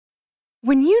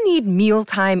When you need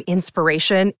mealtime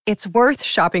inspiration, it's worth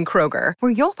shopping Kroger,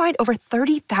 where you'll find over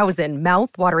 30,000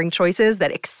 mouth-watering choices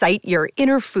that excite your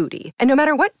inner foodie. And no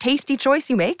matter what tasty choice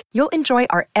you make, you'll enjoy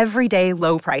our everyday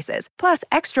low prices, plus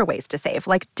extra ways to save,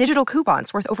 like digital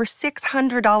coupons worth over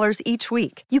 $600 each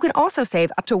week. You can also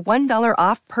save up to $1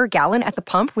 off per gallon at the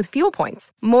pump with fuel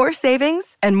points. More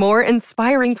savings and more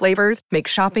inspiring flavors make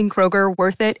shopping Kroger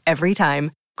worth it every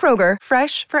time. Kroger,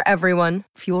 fresh for everyone.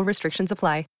 Fuel restrictions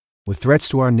apply. With threats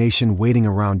to our nation waiting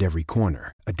around every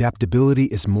corner, adaptability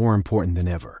is more important than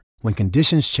ever. When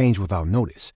conditions change without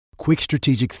notice, quick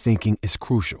strategic thinking is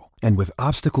crucial. And with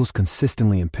obstacles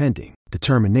consistently impending,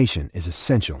 determination is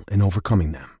essential in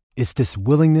overcoming them. It's this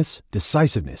willingness,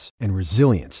 decisiveness, and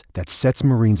resilience that sets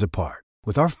Marines apart.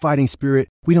 With our fighting spirit,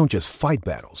 we don't just fight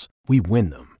battles, we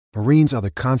win them. Marines are the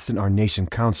constant our nation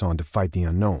counts on to fight the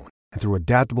unknown. And through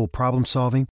adaptable problem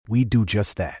solving, we do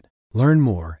just that. Learn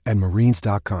more at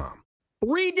marines.com.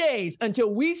 3 days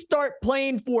until we start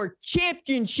playing for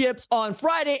championships on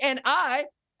Friday, and I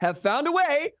have found a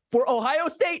way for Ohio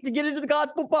State to get into the college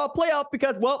football playoff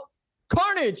because, well,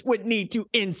 carnage would need to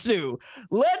ensue.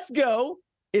 Let's go.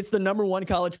 It's the #1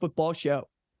 college football show.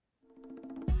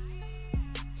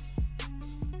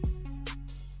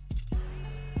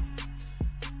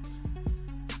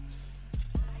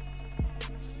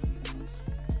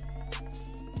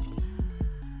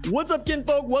 What's up,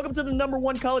 kinfolk? Welcome to the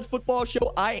 #1 college football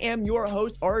show. I am your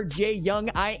host, RJ Young.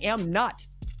 I am not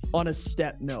on a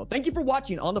step mill. Thank you for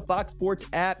watching on the Fox Sports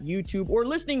app, YouTube, or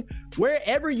listening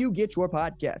wherever you get your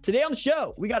podcast. Today on the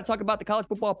show, we got to talk about the College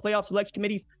Football Playoff Selection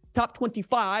Committee's top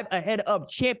 25 ahead of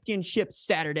Championship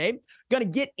Saturday. Going to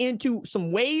get into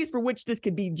some ways for which this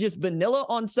could be just vanilla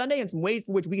on Sunday and some ways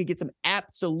for which we could get some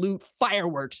absolute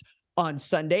fireworks on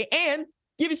Sunday. And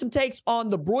give you some takes on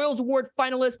the Broyles Award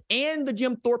finalist and the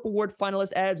Jim Thorpe Award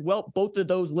finalist as well. Both of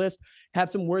those lists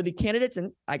have some worthy candidates,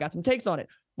 and I got some takes on it.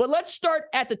 But let's start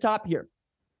at the top here.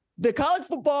 The College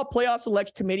Football Playoff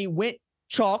Selection Committee went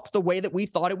chalk the way that we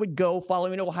thought it would go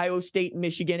following Ohio State,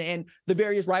 Michigan, and the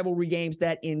various rivalry games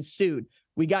that ensued.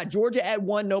 We got Georgia at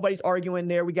 1. Nobody's arguing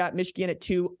there. We got Michigan at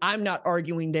 2. I'm not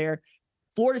arguing there.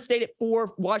 Florida State at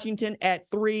 4. Washington at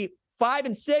 3. 5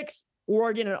 and 6.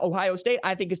 Oregon and Ohio State,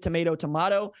 I think, is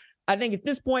tomato. I think at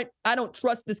this point, I don't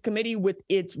trust this committee with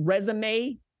its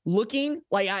resume looking.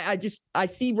 Like, I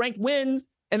see ranked wins,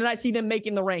 and then I see them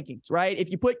making the rankings, right? If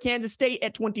you put Kansas State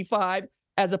at 25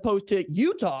 as opposed to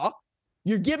Utah,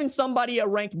 you're giving somebody a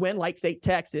ranked win, like, say,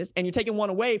 Texas, and you're taking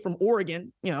one away from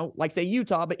Oregon, like, say,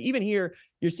 Utah. But even here,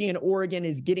 you're seeing Oregon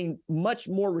is getting much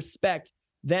more respect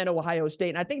than Ohio State.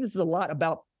 And I think this is a lot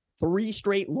about 3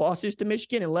 straight losses to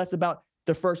Michigan and less about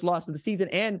the first loss of the season,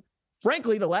 and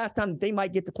frankly, the last time that they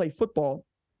might get to play football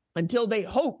until they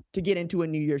hope to get into a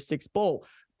New Year's Six bowl.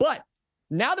 But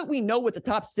now that we know what the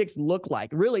top 6 look like,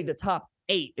 really the top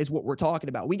 8 is what we're talking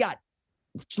about. We got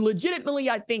legitimately,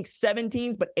 I think, 7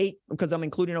 teams, but 8, because I'm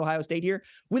including Ohio State here,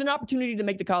 with an opportunity to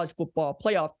make the college football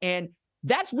playoff. And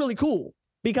that's really cool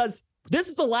because this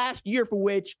is the last year for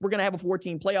which we're going to have a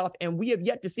 4-team playoff, and we have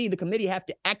yet to see the committee have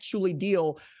to actually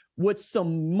deal with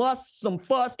some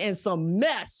fuss, and some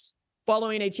mess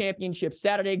following a championship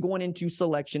Saturday going into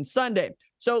Selection Sunday.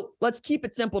 So let's keep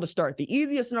it simple to start. The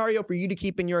easiest scenario for you to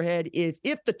keep in your head is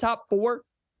if the top 4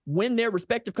 win their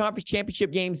respective conference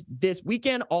championship games this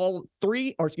weekend, all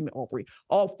 4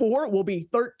 will be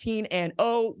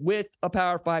 13-0 with a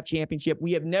Power 5 championship.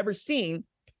 We have never seen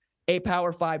a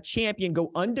Power 5 champion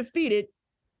go undefeated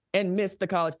and miss the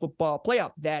college football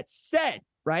playoff. That said,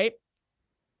 right,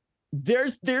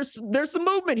 there's some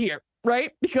movement here,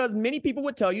 right? Because many people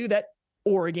would tell you that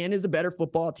Oregon is a better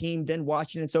football team than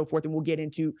Washington and so forth. And we'll get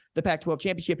into the Pac-12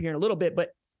 championship here in a little bit,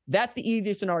 but that's the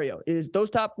easiest scenario is those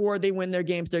top 4, they win their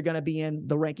games they're going to be in,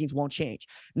 the rankings won't change.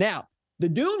 Now, the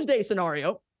doomsday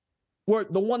scenario, or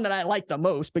the one that I like the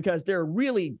most, because there are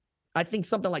really, I think,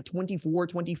 something like 24,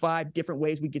 25 different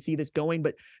ways we could see this going,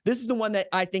 but this is the one that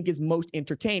I think is most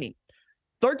entertaining.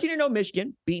 13-0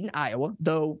 Michigan beating Iowa,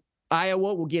 though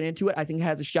Iowa, we'll get into it, I think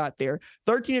has a shot there.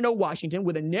 13-0 Washington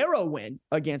with a narrow win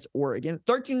against Oregon.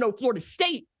 13-0 Florida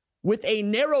State with a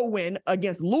narrow win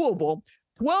against Louisville.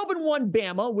 12-1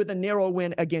 Bama with a narrow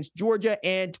win against Georgia.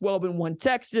 And 12-1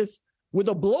 Texas with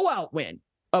a blowout win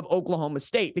of Oklahoma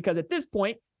State. Because at this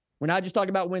point, we're not just talking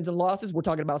about wins and losses, we're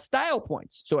talking about style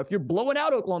points. So if you're blowing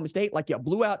out Oklahoma State like you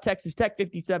blew out Texas Tech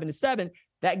 57-7,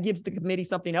 that gives the committee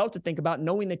something else to think about,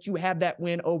 knowing that you have that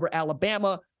win over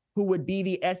Alabama, who would be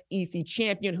the SEC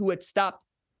champion, who had stopped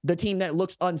the team that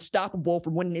looks unstoppable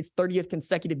from winning its 30th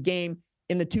consecutive game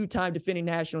in the 2-time defending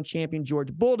national champion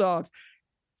Georgia Bulldogs.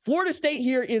 Florida State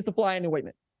here is the fly in the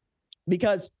ointment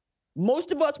because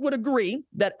most of us would agree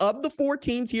that of the 4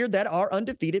 teams here that are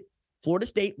undefeated, Florida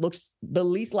State looks the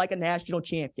least like a national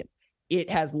champion. It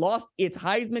has lost its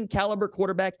Heisman caliber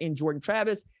quarterback in Jordan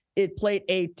Travis. It played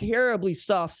a terribly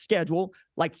soft schedule,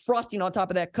 like frosting on top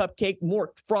of that cupcake,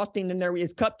 more frosting than there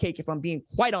is cupcake, if I'm being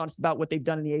quite honest about what they've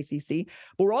done in the ACC.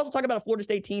 But we're also talking about a Florida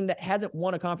State team that hasn't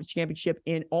won a conference championship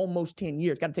in almost 10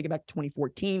 years. Got to take it back to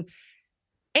 2014.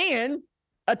 And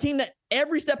a team that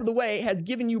every step of the way has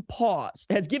given you pause,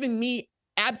 has given me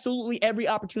absolutely every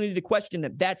opportunity to question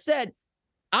them. That said,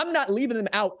 I'm not leaving them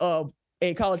out of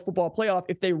a college football playoff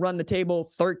if they run the table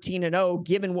 13-0,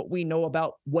 given what we know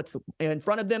about what's in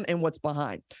front of them and what's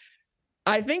behind.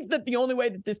 I think that the only way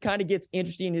that this kind of gets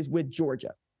interesting is with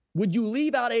Georgia. Would you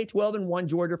leave out a 12-1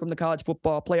 Georgia from the college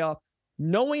football playoff,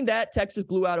 knowing that Texas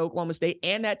blew out Oklahoma State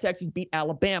and that Texas beat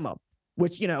Alabama,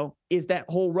 which, is that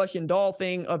whole Russian doll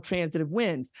thing of transitive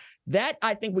wins? That,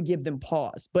 I think, would give them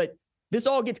pause. But this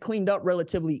all gets cleaned up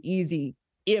relatively easy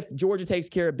if Georgia takes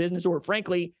care of business, or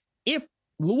frankly, if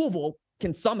Louisville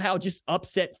can somehow just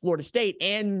upset Florida State.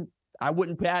 And I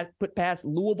wouldn't put past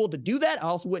Louisville to do that. I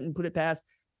also wouldn't put it past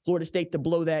Florida State to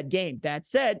blow that game. That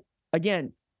said,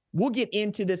 again, we'll get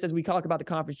into this as we talk about the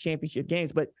conference championship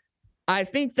games, but I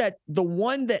think that the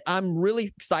one that I'm really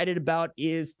excited about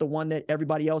is the one that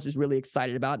everybody else is really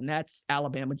excited about, and that's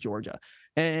Alabama, Georgia.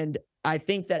 And I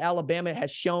think that Alabama has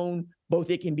shown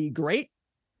both it can be great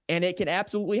and it can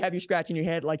absolutely have you scratching your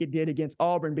head like it did against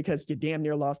Auburn, because you damn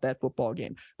near lost that football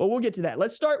game. But we'll get to that.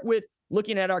 Let's start with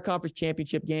looking at our conference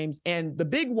championship games. And the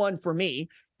big one for me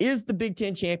is the Big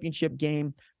Ten championship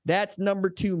game. That's number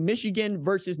 2, Michigan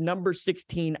versus number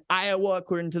 16, Iowa,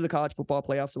 according to the College Football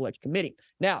Playoff Selection Committee.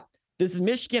 Now, this is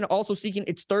Michigan also seeking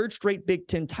its 3rd straight Big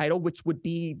Ten title, which would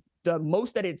be the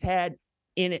most that it's had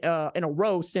in a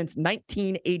row since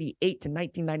 1988 to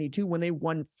 1992, when they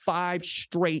won 5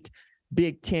 straight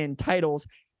Big Ten titles.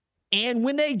 And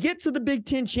when they get to the Big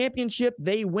Ten championship,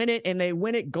 they win it, and they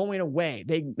win it going away.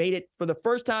 They made it for the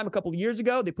first time a couple of years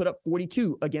ago. They put up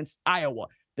 42 against Iowa.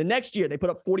 The next year, they put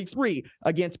up 43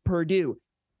 against Purdue.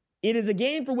 It is a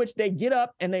game for which they get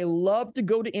up and they love to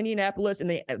go to Indianapolis and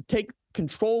they take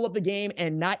control of the game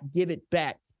and not give it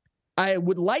back. I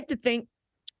would like to think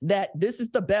that this is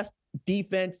the best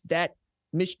defense that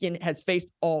Michigan has faced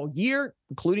all year,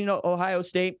 including Ohio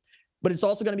State, but it's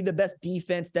also going to be the best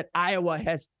defense that Iowa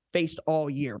has faced all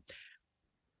year.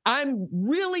 I'm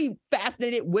really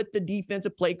fascinated with the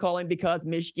defensive play calling because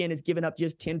Michigan has given up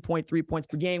just 10.3 points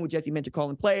per game, with Jesse mentioned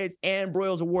calling plays, and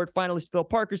Broyles Award finalist Phil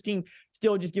Parker's team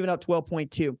still just giving up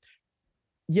 12.2.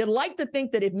 You'd like to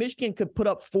think that if Michigan could put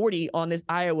up 40 on this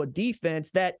Iowa defense,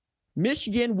 that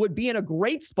Michigan would be in a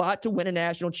great spot to win a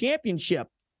national championship,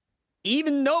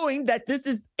 even knowing that this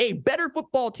is a better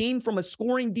football team from a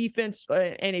scoring defense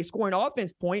and a scoring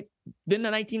offense point than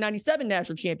the 1997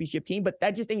 national championship team, but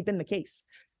that just ain't been the case.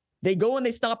 They go and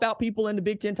they stomp out people in the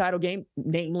Big Ten title game,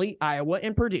 namely Iowa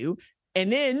and Purdue,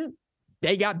 and then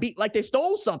they got beat like they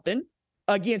stole something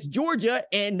against Georgia,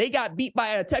 and they got beat by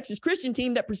a Texas Christian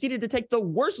team that proceeded to take the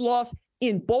worst loss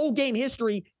in bowl game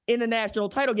history in the national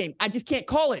title game. I just can't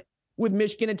call it with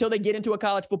Michigan until they get into a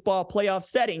college football playoff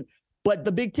setting. But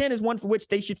the Big Ten is one for which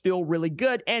they should feel really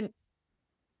good. And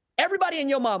everybody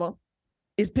and your mama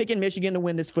is picking Michigan to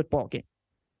win this football game.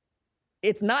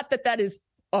 It's not that that is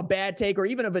a bad take or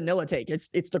even a vanilla take.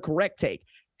 It's the correct take.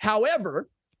 However,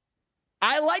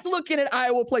 I like looking at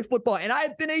Iowa play football, and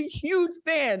I've been a huge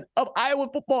fan of Iowa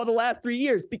football the last 3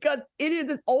 years because it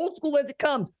is as old school as it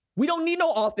comes. We don't need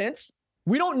no offense.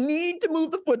 We don't need to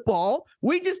move the football.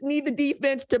 We just need the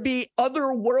defense to be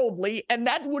otherworldly, and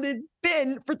that's what it's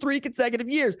been for 3 consecutive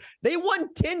years. They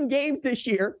won 10 games this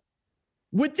year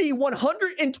with the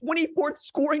 124th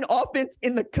scoring offense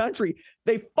in the country.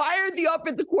 They fired the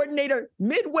offensive coordinator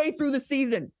midway through the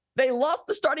season. They lost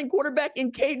the starting quarterback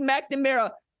in Caden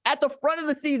McNamara at the front of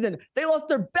the season. They lost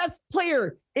their best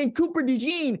player in Cooper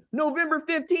DeJean November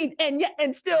 15th,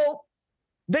 and still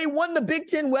they won the Big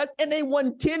Ten West, and they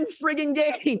won 10 friggin'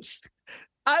 games.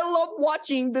 I love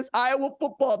watching this Iowa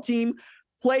football team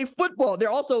play football.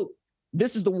 They're also,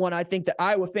 this is the one I think that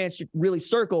Iowa fans should really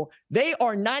circle. They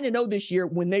are 9-0 this year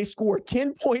when they score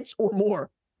 10 points or more,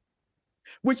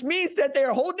 which means that they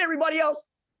are holding everybody else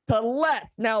to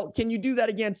less. Now, can you do that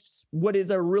against what is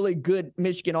a really good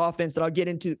Michigan offense that I'll get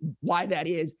into why that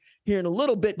is here in a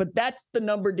little bit, but that's the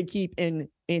number to keep in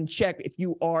check if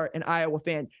you are an Iowa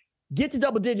fan. Get to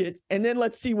double digits, and then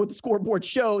let's see what the scoreboard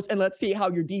shows, and let's see how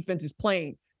your defense is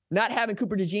playing. Not having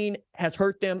Cooper DeJean has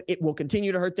hurt them. It will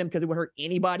continue to hurt them because it would hurt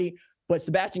anybody, but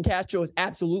Sebastian Castro has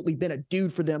absolutely been a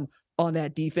dude for them on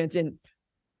that defense. And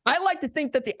I like to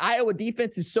think that the Iowa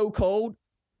defense is so cold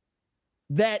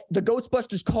that the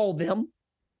Ghostbusters call them.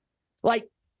 Like,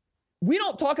 we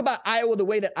don't talk about Iowa the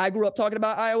way that I grew up talking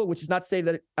about Iowa, which is not to say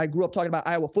that I grew up talking about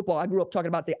Iowa football. I grew up talking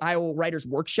about the Iowa Writers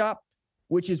Workshop,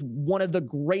 which is one of the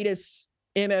greatest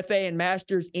MFA and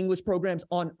master's English programs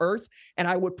on earth. And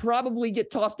I would probably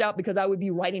get tossed out because I would be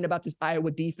writing about this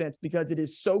Iowa defense, because it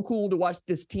is so cool to watch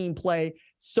this team play,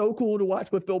 so cool to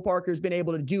watch what Phil Parker has been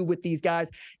able to do with these guys.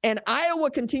 And Iowa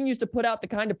continues to put out the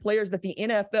kind of players that the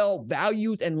NFL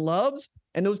values and loves.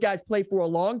 And those guys play for a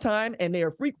long time, and they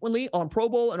are frequently on Pro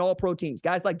Bowl and All-Pro teams.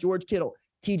 Guys like George Kittle,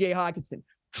 TJ Hawkinson,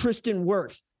 Tristan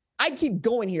Wirfs. I keep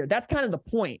going here. That's kind of the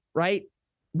point, right?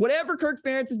 Whatever Kirk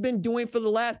Ferentz has been doing for the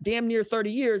last damn near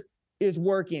 30 years is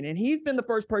working. And he's been the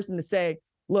first person to say,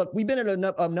 look, we've been at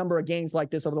a number of games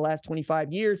like this over the last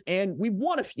 25 years, and we've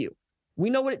won a few. We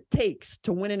know what it takes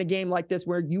to win in a game like this,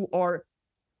 where you are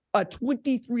a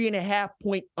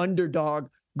 23.5-point underdog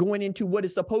going into what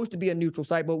is supposed to be a neutral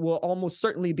site, but will almost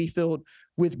certainly be filled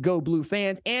with Go Blue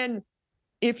fans. And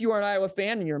if you are an Iowa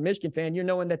fan and you're a Michigan fan, you're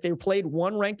knowing that they played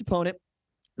one ranked opponent.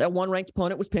 That one ranked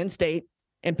opponent was Penn State.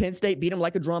 And Penn State beat them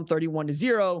like a drum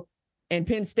 31-0. And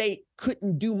Penn State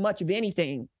couldn't do much of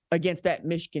anything against that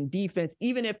Michigan defense,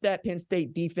 even if that Penn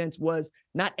State defense was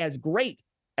not as great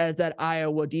as that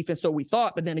Iowa defense, so we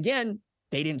thought. But then again,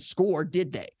 they didn't score,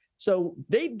 did they? So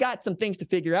they've got some things to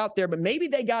figure out there, but maybe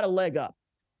they got a leg up.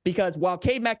 Because while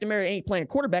Cade McNamara ain't playing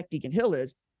quarterback, Deacon Hill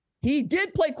is, he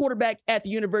did play quarterback at the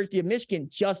University of Michigan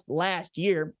just last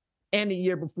year and the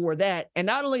year before that. And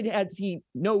not only does he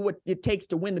know what it takes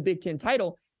to win the Big Ten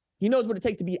title, he knows what it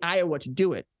takes to beat Iowa to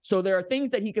do it. So there are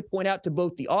things that he could point out to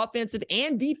both the offensive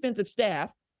and defensive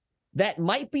staff that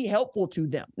might be helpful to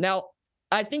them. Now,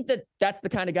 I think that that's the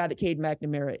kind of guy that Cade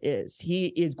McNamara is. He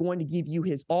is going to give you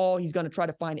his all. He's going to try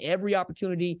to find every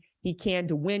opportunity he can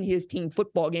to win his team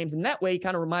football games. And that way, he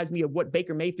kind of reminds me of what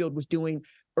Baker Mayfield was doing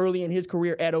early in his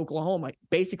career at Oklahoma,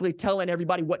 basically telling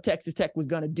everybody what Texas Tech was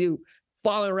going to do,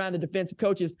 following around the defensive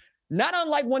coaches, not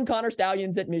unlike one Connor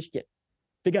Stallions at Michigan,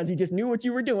 because he just knew what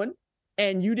you were doing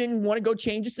and you didn't want to go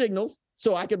change the signals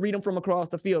so I could read them from across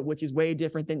the field, which is way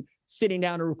different than sitting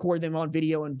down to record them on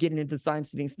video and getting into the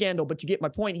sign-stealing scandal. But you get my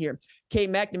point here.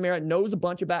 Cade McNamara knows a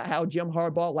bunch about how Jim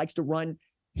Harbaugh likes to run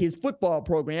his football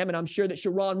program, and I'm sure that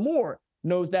Sharon Moore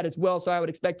knows that as well, so I would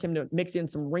expect him to mix in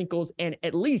some wrinkles and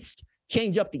at least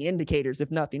change up the indicators, if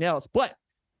nothing else. But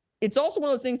it's also one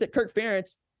of those things that Kirk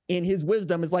Ferentz, in his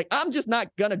wisdom, is like, I'm just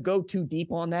not going to go too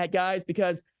deep on that, guys,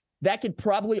 because that could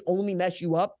probably only mess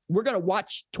you up. We're going to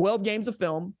watch 12 games of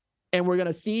film, and we're going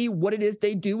to see what it is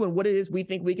they do and what it is we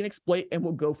think we can exploit, and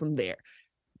we'll go from there.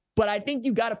 But I think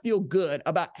you got to feel good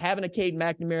about having a Cade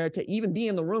McNamara to even be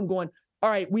in the room going, all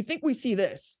right, we think we see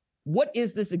this. What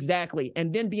is this exactly?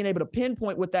 And then being able to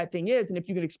pinpoint what that thing is. And if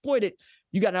you can exploit it,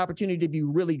 you got an opportunity to be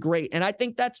really great. And I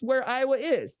think that's where Iowa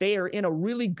is. They are in a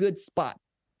really good spot.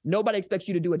 Nobody expects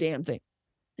you to do a damn thing.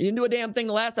 You didn't do a damn thing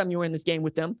the last time you were in this game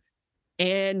with them.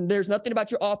 And there's nothing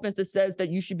about your offense that says that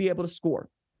you should be able to score.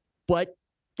 But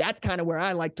that's kind of where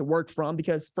I like to work from,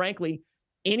 because frankly,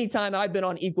 anytime I've been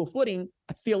on equal footing,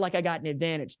 I feel like I got an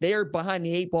advantage. They're behind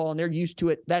the 8 ball and they're used to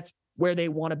it. That's where they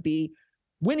want to be.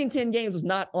 Winning 10 games was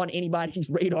not on anybody's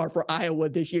radar for Iowa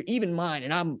this year, even mine.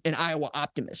 And I'm an Iowa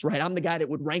optimist, right? I'm the guy that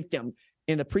would rank them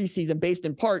in the preseason based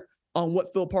in part on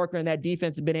what Phil Parker and that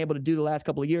defense have been able to do the last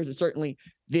couple of years, and certainly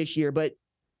this year. But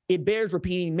it bears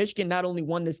repeating. Michigan not only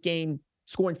won this game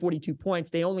scoring 42 points,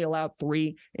 they only allowed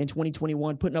 3 in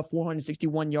 2021, putting up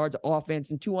 461 yards of offense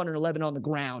and 211 on the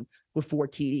ground with 4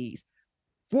 TDs.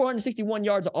 461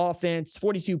 yards of offense,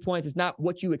 42 points is not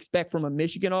what you expect from a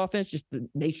Michigan offense, just the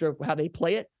nature of how they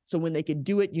play it. So when they could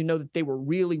do it, you know that they were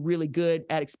really, really good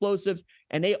at explosives.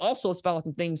 And they also found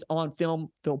some things on film,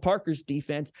 Phil Parker's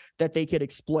defense, that they could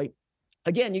exploit.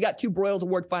 Again, you got 2 Broyles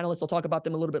Award finalists. I'll talk about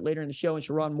them a little bit later in the show. And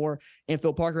Sharon Moore and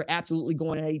Phil Parker absolutely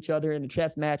going at each other in the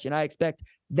chess match. And I expect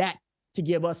that to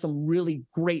give us some really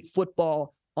great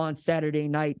football on Saturday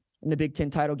night in the Big Ten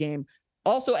title game.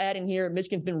 Also adding here,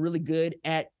 Michigan's been really good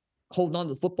at holding on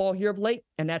to the football here of late.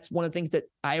 And that's one of the things that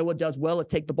Iowa does well, is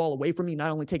take the ball away from you,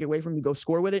 not only take it away from you, go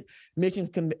score with it.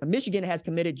 Michigan has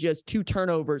committed just 2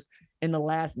 turnovers in the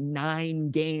last 9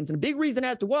 games. And a big reason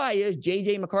as to why is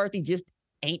J.J. McCarthy just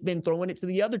ain't been throwing it to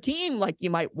the other team like you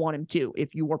might want him to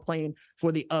if you were playing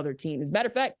for the other team. As a matter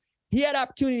of fact, he had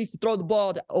opportunities to throw the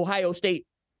ball to Ohio State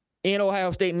and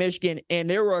Ohio State, Michigan. And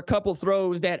there were a couple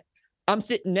throws that I'm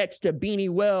sitting next to Beanie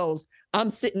Wells.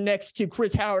 I'm sitting next to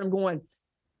Chris Howard. I'm going,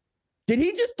 did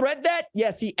he just thread that?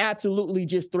 Yes, he absolutely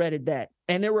just threaded that.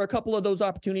 And there were a couple of those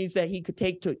opportunities that he could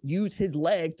take to use his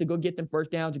legs to go get them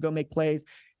first downs, to go make plays.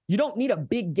 You don't need a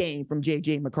big game from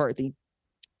J.J. McCarthy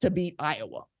to beat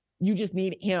Iowa. you just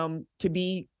need him to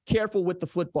be careful with the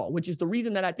football, which is the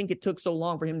reason that I think it took so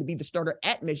long for him to be the starter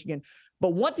at Michigan.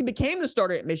 But once he became the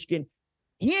starter at Michigan,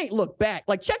 he ain't looked back.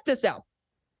 Like, check this out.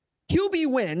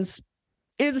 QB wins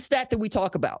is a stat that we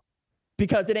talk about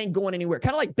because it ain't going anywhere.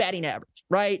 Kind of like batting average,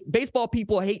 right? Baseball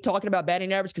people hate talking about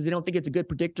batting average because they don't think it's a good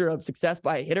predictor of success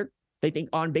by a hitter. They think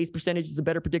on-base percentage is a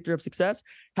better predictor of success.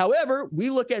 However, we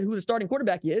look at who the starting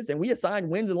quarterback is, and we assign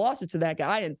wins and losses to that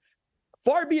guy. And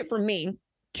far be it from me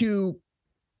to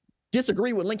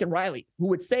disagree with Lincoln Riley, who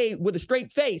would say with a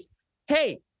straight face,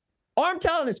 hey, arm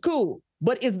talent is cool,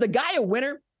 but is the guy a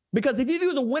winner? Because if he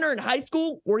was a winner in high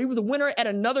school or he was a winner at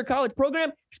another college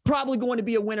program, he's probably going to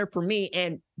be a winner for me.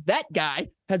 And that guy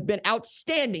has been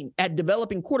outstanding at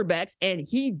developing quarterbacks, and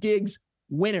he digs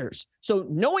winners. So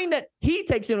knowing that he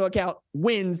takes into account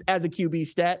wins as a QB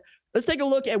stat, let's take a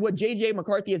look at what J.J.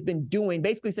 McCarthy has been doing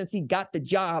basically since he got the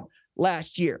job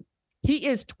last year. He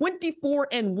is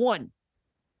 24-1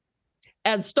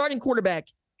 as starting quarterback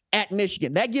at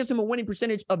Michigan. That gives him a winning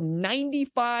percentage of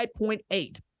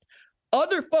 95.8.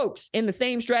 Other folks in the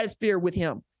same stratosphere with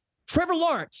him: Trevor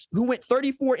Lawrence, who went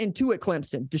 34-2 at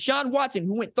Clemson; Deshaun Watson,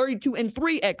 who went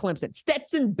 32-3 at Clemson;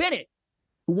 Stetson Bennett,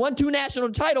 who won 2 national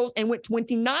titles and went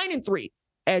 29-3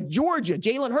 at Georgia;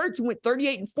 Jalen Hurts, who went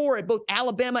 38-4 at both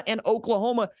Alabama and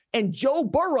Oklahoma; and Joe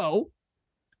Burrow,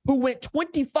 who went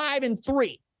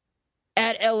 25-3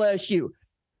 at LSU.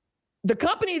 The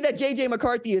company that J.J.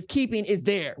 McCarthy is keeping is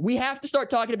there. We have to start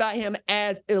talking about him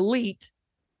as elite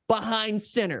behind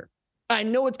center. I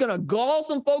know it's going to gall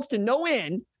some folks to no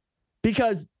end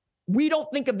because we don't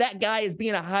think of that guy as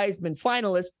being a Heisman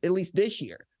finalist, at least this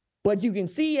year. But you can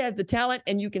see he has the talent,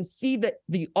 and you can see that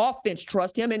the offense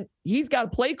trusts him. And he's got a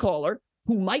play caller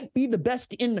who might be the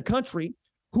best in the country,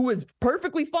 who is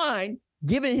perfectly fine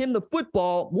giving him the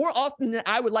football more often than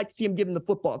I would like to see him giving the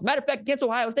football. As a matter of fact, against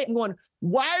Ohio State, I'm going,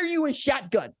 why are you in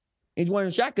shotgun? He's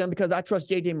wearing shotgun because I trust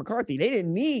J.J. McCarthy. They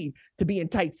didn't need to be in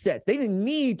tight sets. They didn't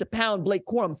need to pound Blake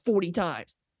Corum 40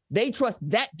 times. They trust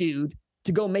that dude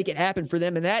to go make it happen for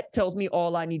them, and that tells me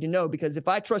all I need to know, because if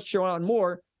I trust Sherrone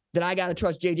Moore, then I got to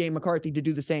trust J.J. McCarthy to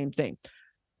do the same thing.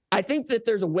 I think that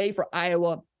there's a way for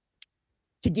Iowa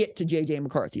to get to J.J.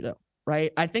 McCarthy, though,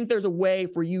 right? I think there's a way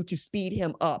for you to speed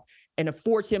him up and to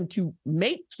force him to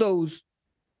make those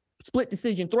split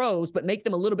decision throws, but make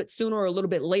them a little bit sooner or a little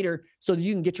bit later so that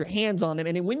you can get your hands on them.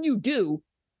 And then when you do,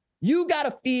 you got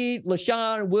to feed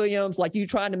LaShawn Williams like you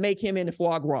trying to make him into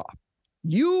foie gras.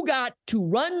 You got to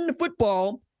run the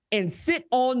football and sit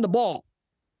on the ball.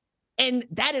 And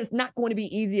that is not going to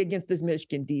be easy against this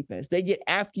Michigan defense. They get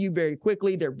after you very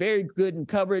quickly. They're very good in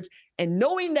coverage. And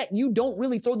knowing that you don't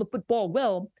really throw the football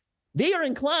well, they are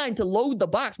inclined to load the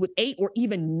box with 8 or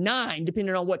even 9,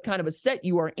 depending on what kind of a set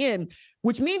you are in,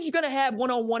 which means you're going to have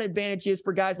one-on-one advantages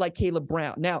for guys like Caleb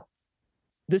Brown. Now,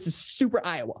 this is super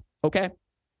Iowa, okay?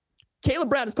 Caleb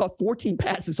Brown has caught 14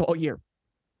 passes all year.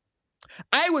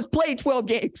 Iowa's played 12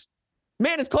 games.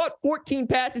 Man has caught 14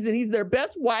 passes, and he's their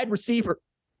best wide receiver.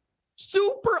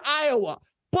 Super Iowa.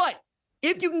 But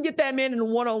if you can get that man in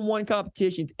one-on-one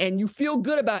competitions and you feel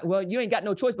good about, well, you ain't got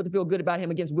no choice but to feel good about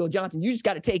him against Will Johnson. You just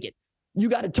got to take it. You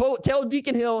got to tell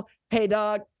Deacon Hill, hey,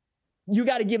 dog, you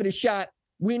got to give it a shot.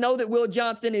 We know that Will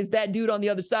Johnson is that dude on the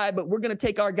other side, but we're going to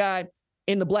take our guy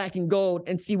in the black and gold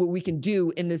and see what we can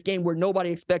do in this game where nobody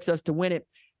expects us to win it.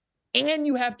 And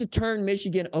you have to turn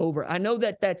Michigan over. I know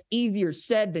that that's easier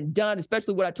said than done,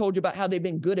 especially what I told you about how they've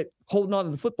been good at holding on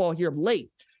to the football here of late.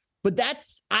 But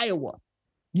that's Iowa.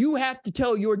 You have to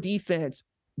tell your defense,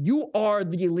 you are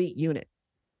the elite unit.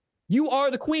 You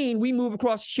are the queen. We move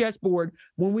across the chessboard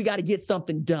when we got to get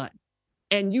something done.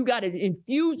 And you got to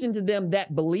infuse into them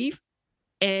that belief,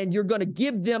 and you're going to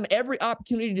give them every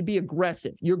opportunity to be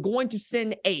aggressive. You're going to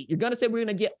send 8. You're going to say, we're going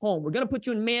to get home. We're going to put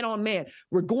you in man-on-man.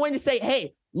 We're going to say,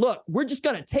 hey, look, we're just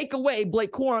going to take away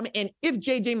Blake Corum, and if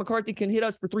J.J. McCarthy can hit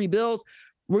us for 3 bills,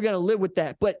 we're going to live with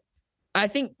that. But I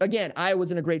think, again,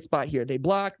 Iowa's in a great spot here. They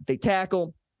block, they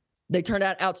tackle, they turn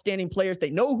out outstanding players. They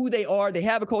know who they are. They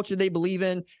have a culture they believe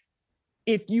in.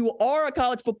 If you are a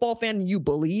college football fan and you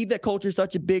believe that culture is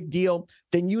such a big deal,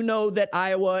 then you know that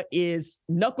Iowa is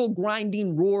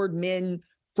knuckle-grinding, roared men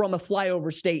from a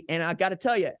flyover state. And I got to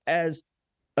tell you, as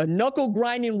a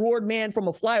knuckle-grinding, roared man from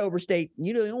a flyover state,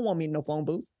 you don't want me in no phone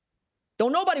booth.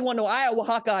 Don't nobody want no Iowa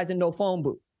Hawkeyes in no phone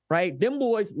booth, right? Them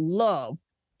boys love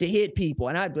to hit people.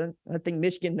 And I think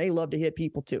Michigan, they love to hit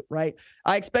people too, right?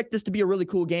 I expect this to be a really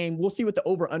cool game. We'll see what the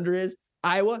over-under is.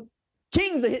 Iowa,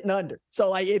 Kings are hitting under. So,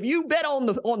 like, if you bet on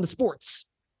the sports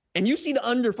and you see the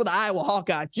under for the Iowa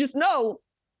Hawkeyes, just know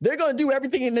they're going to do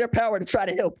everything in their power to try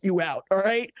to help you out, all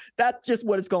right? That's just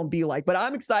what it's going to be like. But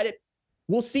I'm excited.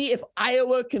 We'll see if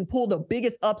Iowa can pull the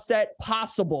biggest upset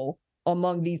possible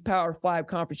among these Power 5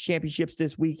 conference championships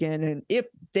this weekend. And if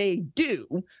they do,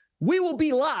 we will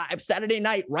be live Saturday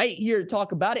night right here to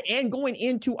talk about it, and going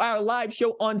into our live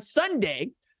show on Sunday,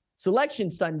 Selection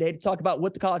Sunday, to talk about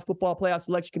what the College Football Playoff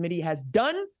Selection Committee has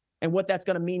done and what that's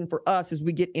going to mean for us as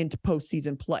we get into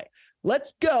postseason play.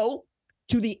 Let's go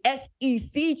to the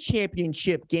SEC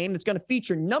championship game that's going to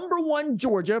feature number 1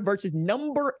 Georgia versus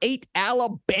number 8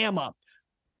 Alabama.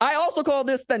 I also call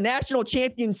this the National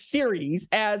Champion Series,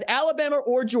 as Alabama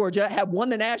or Georgia have won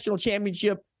the national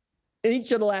championship in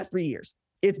each of the last 3 years.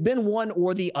 It's been one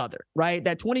or the other, right?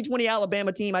 That 2020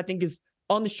 Alabama team, I think, is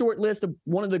on the short list of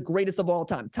one of the greatest of all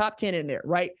time, top 10 in there,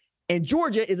 right? And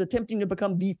Georgia is attempting to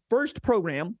become the first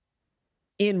program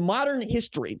in modern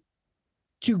history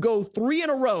to go 3 in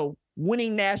a row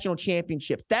winning national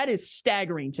championships. That is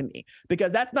staggering to me,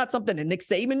 because that's not something that Nick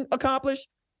Saban accomplished,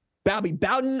 Bobby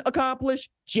Bowden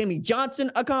accomplished, Jimmy Johnson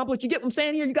accomplished. You get what I'm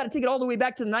saying here? You got to take it all the way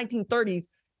back to the 1930s.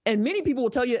 And many people will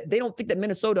tell you they don't think that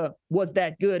Minnesota was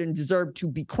that good and deserved to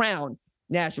be crowned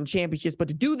national championships. But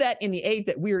to do that in the age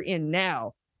that we're in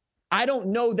now, I don't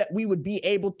know that we would be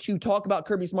able to talk about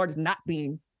Kirby Smart as not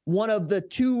being one of the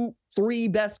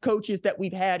 2-3 best coaches that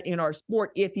we've had in our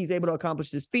sport if he's able to accomplish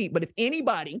this feat. But if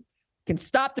anybody can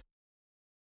stop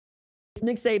it's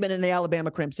Nick Saban and the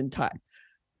Alabama Crimson Tide.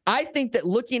 I think that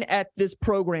looking at this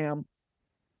program,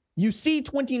 you see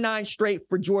 29 straight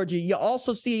for Georgia. You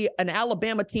also see an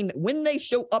Alabama team that when they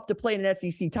show up to play in an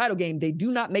SEC title game, they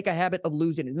do not make a habit of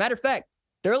losing. As a matter of fact,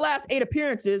 their last 8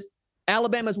 appearances,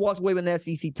 Alabama's walked away with an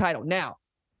SEC title. Now,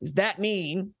 does that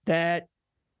mean that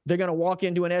they're going to walk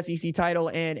into an SEC title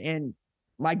and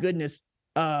my goodness,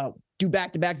 do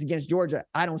back-to-backs against Georgia?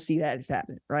 I don't see that as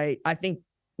happening, right? I think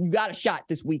you got a shot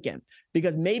this weekend,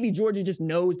 because maybe Georgia just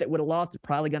knows that with a loss, they're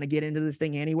probably going to get into this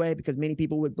thing anyway, because many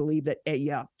people would believe that, hey,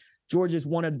 yeah, Georgia's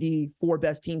one of the 4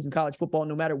 best teams in college football,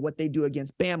 no matter what they do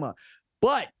against Bama.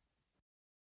 But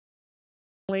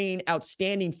playing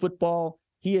outstanding football,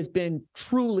 he has been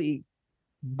truly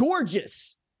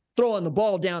gorgeous throwing the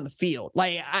ball down the field.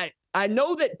 Like, I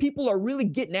know that people are really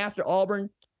getting after Auburn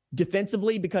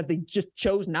defensively because they just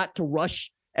chose not to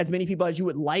rush as many people as you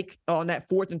would like on that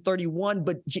 4th and 31.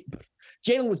 But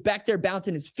Jalen was back there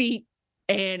bouncing his feet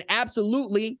and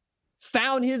absolutely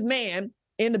found his man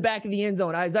in the back of the end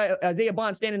zone. Isaiah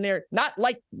Bond standing there, not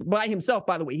like by himself,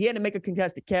 by the way. He had to make a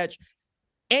contested catch.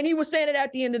 And he was saying it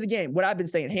at the end of the game, what I've been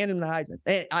saying, hand him the Heisman.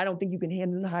 And I don't think you can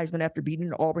hand him the Heisman after beating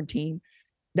an Auburn team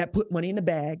that put money in the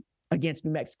bag against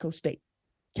New Mexico State.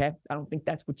 Okay? I don't think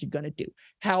that's what you're going to do.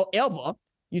 However,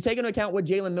 you take into account what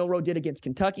Jalen Milroe did against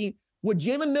Kentucky, what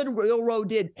Jalen Milroe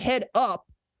did head up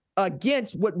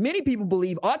against what many people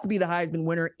believe ought to be the Heisman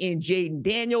winner in Jaden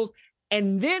Daniels,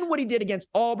 and then what he did against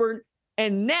Auburn.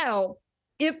 And now,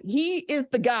 if he is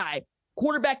the guy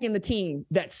quarterbacking the team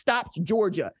that stops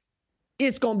Georgia,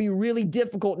 it's going to be really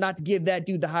difficult not to give that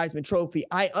dude the Heisman Trophy.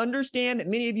 I understand that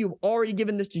many of you have already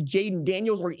given this to Jaden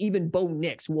Daniels or even Bo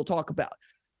Nix, who we'll talk about.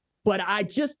 But I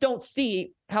just don't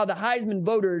see how the Heisman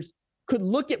voters could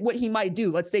look at what he might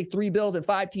do, let's say 3 bills and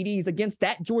 5 TDs against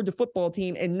that Georgia football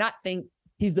team, and not think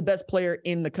he's the best player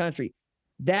in the country.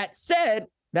 That said,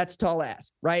 that's a tall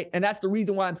ask, right? And that's the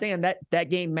reason why I'm saying that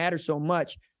game matters so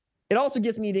much. It also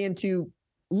gets me into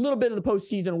a little bit of the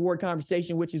postseason award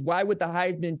conversation, which is why would the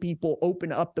Heisman people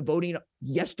open up the voting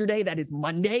yesterday, that is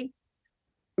Monday,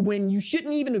 when you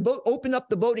shouldn't even open up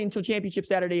the voting until Championship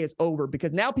Saturday is over,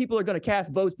 because now people are going to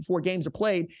cast votes before games are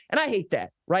played. And I hate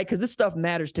that, right? Because this stuff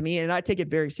matters to me and I take it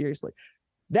very seriously.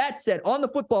 That said, on the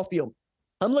football field,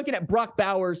 I'm looking at Brock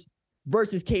Bowers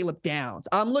versus Caleb Downs.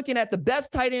 I'm looking at the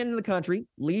best tight end in the country,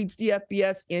 leads the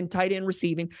FBS in tight end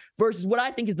receiving, versus what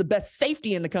I think is the best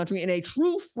safety in the country and a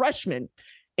true freshman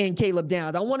in Caleb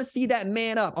Downs. I want to see that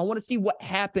man up. I want to see what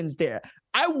happens there.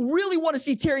 I really want to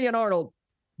see Terrion Arnold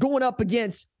going up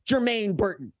against Jermaine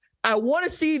Burton. I want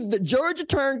to see the Georgia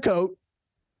turncoat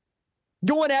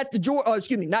going at the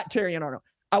not Terrion Arnold.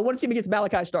 I want to see him against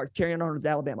Malachi Starks. Terrion Arnold's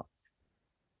Alabama.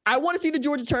 I want to see the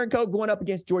Georgia turncoat going up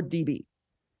against Georgia DB.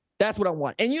 That's what I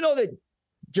want. And you know that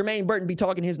Jermaine Burton be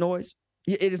talking his noise.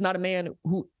 It is not a man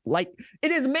who,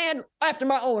 it is a man after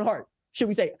my own heart, should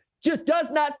we say. Just does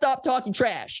not stop talking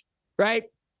trash, right?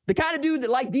 The kind of dude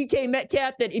that, like DK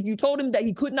Metcalf, that if you told him that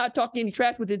he could not talk any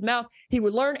trash with his mouth, he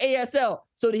would learn ASL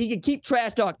so that he could keep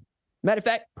trash talking. Matter of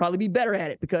fact, probably be better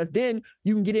at it, because then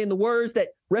you can get in the words that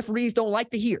referees don't like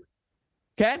to hear.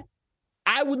 Okay?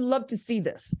 I would love to see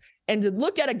this. And to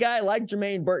look at a guy like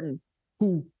Jermaine Burton,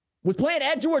 who was playing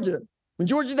at Georgia when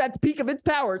Georgia's at the peak of its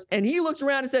powers, and he looks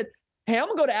around and said, hey, I'm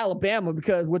going to go to Alabama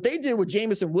because what they did with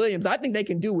Jamison Williams, I think they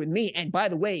can do with me. And by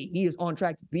the way, he is on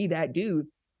track to be that dude.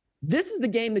 This is the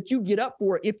game that you get up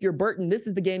for if you're Burton. This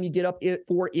is the game you get up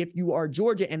for if you are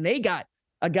Georgia. And they got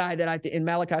a guy that I think in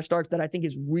Malachi Starks that I think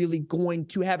is really going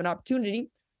to have an opportunity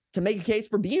to make a case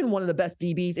for being one of the best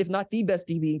DBs, if not the best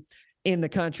DB in the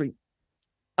country.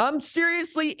 I'm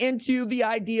seriously into the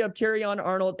idea of Terrion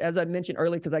Arnold, as I mentioned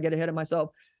earlier, because I get ahead of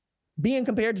myself, being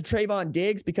compared to Trayvon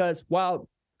Diggs, because while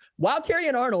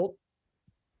Terrion Arnold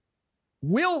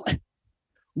will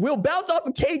bounce off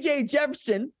of KJ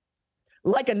Jefferson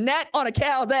like a gnat on a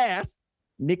cow's ass,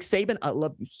 Nick Saban, I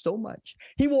love you so much.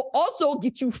 He will also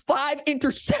get you 5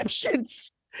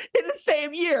 interceptions in the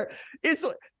same year. It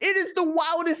is the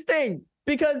wildest thing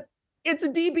because it's a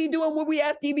DB doing what we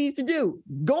ask DBs to do.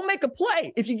 Go make a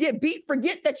play. If you get beat,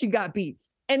 forget that you got beat.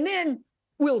 And then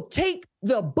we'll take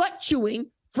the butt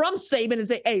chewing from Saban and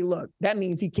say, hey, look, that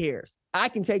means he cares. I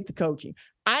can take the coaching.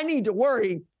 I need to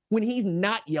worry when he's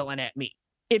not yelling at me.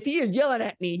 If he is yelling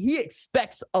at me, he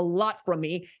expects a lot from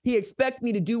me. He expects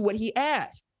me to do what he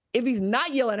asks. If he's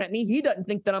not yelling at me, he doesn't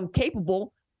think that I'm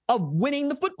capable of winning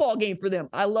the football game for them.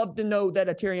 I love to know that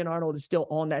Terrion Arnold is still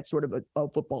on that sort of a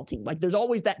football team. Like there's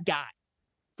always that guy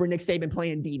for Nick Saban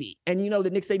playing DB. And you know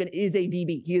that Nick Saban is a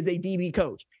DB. He is a DB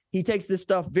coach. He takes this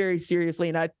stuff very seriously,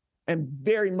 and I am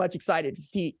very much excited to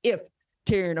see if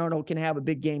Terrion Arnold can have a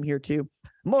big game here too.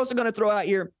 I'm also going to throw out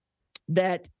here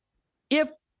that if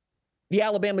the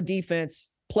Alabama defense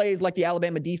plays like the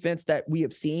Alabama defense that we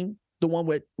have seen, the one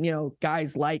with,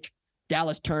 guys like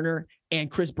Dallas Turner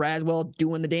and Chris Braswell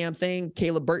doing the damn thing,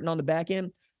 Caleb Burton on the back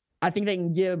end, I think they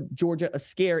can give Georgia a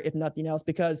scare, if nothing else,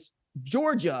 because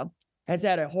Georgia has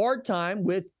had a hard time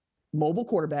with mobile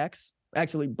quarterbacks.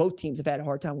 Actually, both teams have had a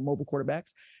hard time with mobile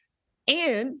quarterbacks.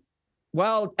 And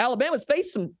while Alabama's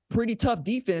faced some pretty tough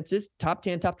defenses, top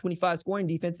 10, top 25 scoring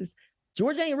defenses,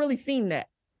 Georgia ain't really seen that,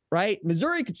 right?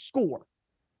 Missouri could score.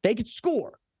 They could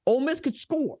score. Ole Miss could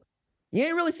score. You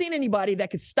ain't really seen anybody that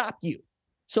could stop you.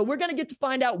 So we're going to get to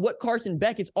find out what Carson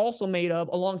Beck is also made of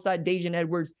alongside Dajan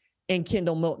Edwards and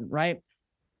Kendall Milton, right?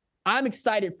 I'm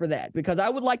excited for that because I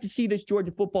would like to see this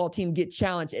Georgia football team get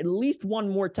challenged at least one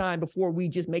more time before we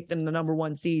just make them the number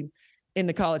 1 seed in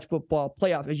the college football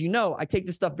playoff. As you know, I take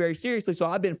this stuff very seriously. So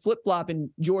I've been flip-flopping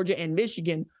Georgia and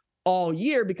Michigan all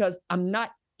year because I'm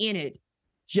not in it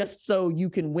just so you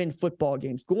can win football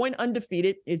games. Going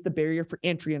undefeated is the barrier for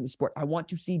entry in the sport. I want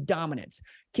to see dominance.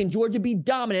 Can Georgia be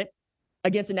dominant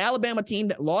against an Alabama team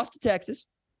that lost to Texas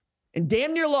and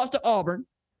damn near lost to Auburn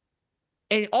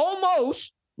and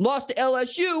almost lost to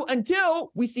LSU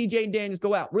until we see Jaden Daniels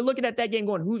go out? We're looking at that game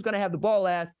going, who's going to have the ball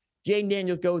last? Jaden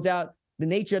Daniels goes out. The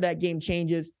nature of that game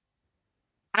changes.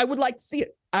 I would like to see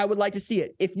it. I would like to see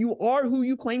it. If you are who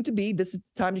you claim to be, this is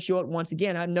the time to show it once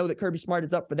again. I know that Kirby Smart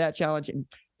is up for that challenge, and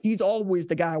he's always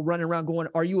the guy running around going,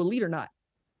 are you elite or not?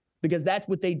 Because that's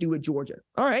what they do at Georgia.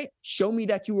 All right, show me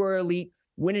that you are elite,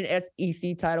 win an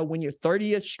SEC title, win your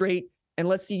 30th straight, and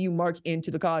let's see you march into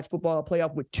the college football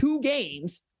playoff with 2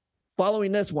 games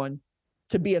following this one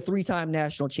to be a 3-time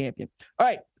national champion. All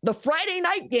right, the Friday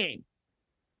night game.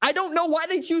 I don't know why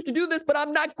they choose to do this, but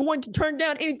I'm not going to turn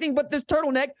down anything but this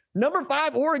turtleneck. Number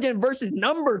 5 Oregon versus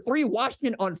number 3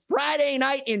 Washington on Friday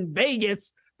night in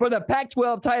Vegas for the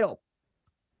Pac-12 title.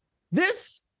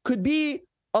 This could be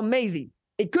amazing.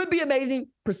 It could be amazing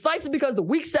precisely because the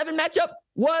Week 7 matchup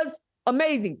was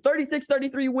amazing.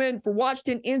 36-33 win for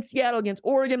Washington in Seattle against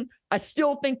Oregon. I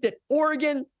still think that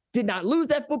Oregon did not lose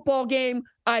that football game.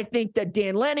 I think that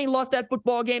Dan Lanning lost that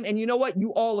football game. And you know what?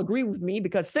 You all agree with me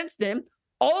because since then,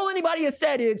 all anybody has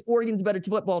said is Oregon's a better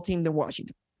football team than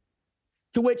Washington.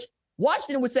 To which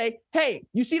Washington would say, hey,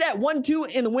 you see that 1-2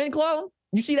 in the win column?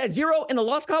 You see that 0 in the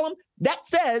loss column? That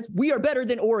says we are better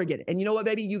than Oregon. And you know what,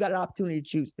 baby? You got an opportunity to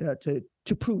choose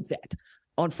to prove that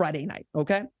on Friday night,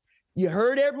 okay? You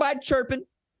heard everybody chirping.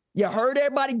 You heard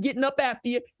everybody getting up after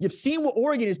you. You've seen what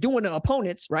Oregon is doing to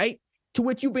opponents, right? To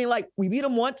which you being like, we beat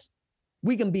them once,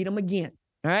 we can beat them again,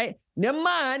 all right? Never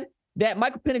mind that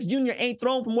Michael Penix Jr. ain't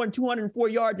thrown for more than 204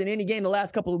 yards in any game the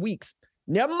last couple of weeks.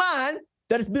 Never mind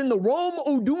that it's been the Rome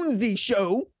Odunze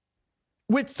show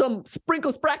with some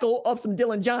sprinkle-sprackle of some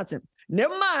Dylan Johnson.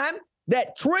 Never mind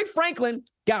that Troy Franklin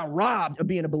got robbed of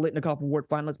being a Biletnikoff Award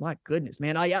finalist. My goodness,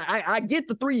 man. I get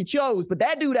the 3 you chose, but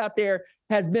that dude out there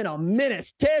has been a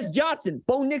menace. Tez Johnson,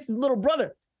 Bo Nix's little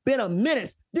brother, been a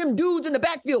menace. Them dudes in the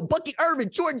backfield, Bucky Irvin,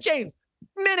 Jordan James,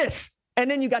 menace. And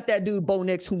then you got that dude, Bo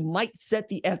Nix, who might set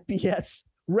the FBS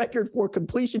record for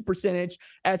completion percentage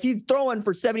as he's throwing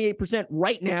for 78%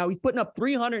 right now. He's putting up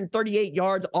 338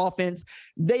 yards offense.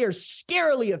 They are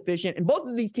scarily efficient. And both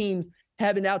of these teams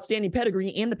have an outstanding pedigree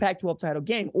in the Pac-12 title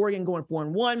game. Oregon going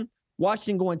 4-1,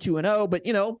 Washington going 2-0, but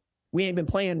we ain't been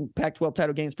playing Pac-12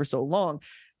 title games for so long.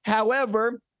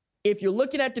 However, if you're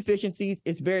looking at deficiencies,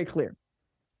 it's very clear.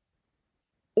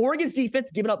 Oregon's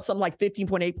defense giving up something like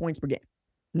 15.8 points per game.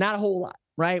 Not a whole lot,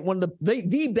 right? One of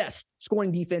the best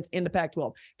scoring defense in the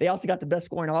Pac-12. They also got the best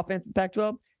scoring offense in the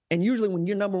Pac-12. And usually when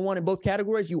you're number one in both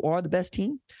categories, you are the best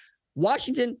team.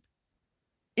 Washington,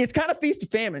 it's kind of feast or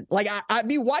famine. Like I'd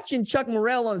be watching Chuck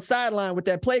Morrell on the sideline with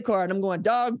that play card, and I'm going,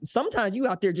 dog, sometimes you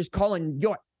out there just calling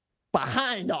your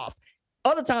behind off.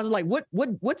 Other times, like,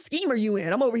 what scheme are you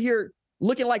in? I'm over here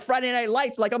looking like Friday Night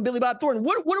Lights, like I'm Billy Bob Thornton.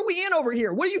 What are we in over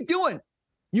here? What are you doing?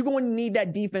 You're going to need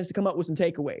that defense to come up with some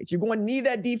takeaways. You're going to need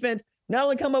that defense not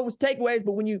only come up with takeaways,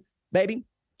 but when you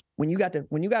got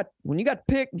to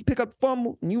pick up the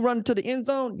fumble and you run to the end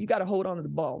zone, you got to hold on to the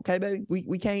ball. Okay, baby?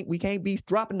 We can't be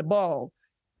dropping the ball,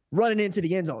 running into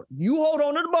the end zone. You hold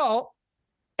on to the ball,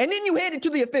 and then you hand it to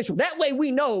the official. That way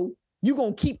we know you're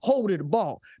going to keep hold of the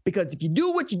ball. Because if you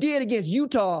do what you did against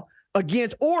Utah,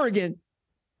 against Oregon,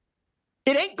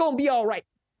 it ain't going to be all right.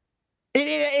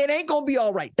 It ain't going to be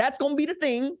all right. That's going to be the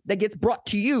thing that gets brought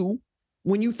to you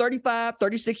when you 35,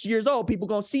 36 years old. People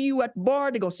going to see you at the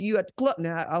bar. They're going to see you at the club.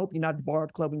 Now, I hope you're not at the bar or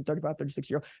the club when you're 35, 36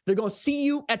 years old. They're going to see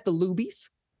you at the Lubies.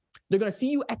 They're going to see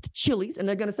you at the Chili's, and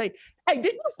they're going to say, hey,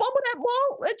 didn't you fumble that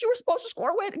ball that you were supposed to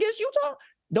score with against Utah?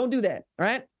 Don't do that, all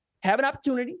right? Have an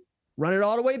opportunity. Run it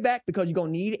all the way back because you're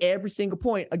going to need every single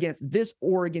point against this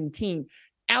Oregon team.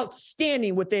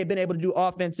 Outstanding what they've been able to do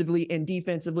offensively and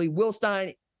defensively. Will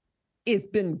Stein, it's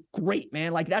been great,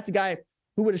 man. Like, that's a guy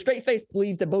who with a straight face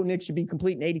believes that Bo Nix should be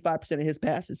completing 85% of his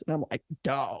passes. And I'm like,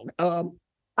 dog, all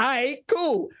right,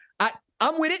 cool.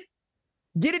 I'm with it.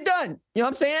 Get it done. You know what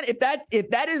I'm saying? If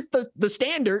that is the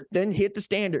standard, then hit the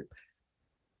standard.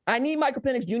 I need Michael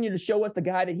Penix Jr. to show us the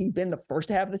guy that he's been the first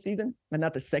half of the season and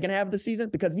not the second half of the season.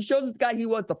 Because if he shows us the guy he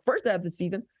was the first half of the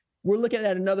season, we're looking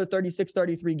at another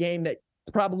 36-33 game that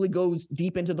probably goes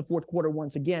deep into the fourth quarter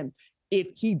once again. If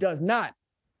he does not,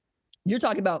 you're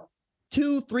talking about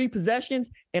 2-3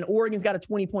 possessions and Oregon's got a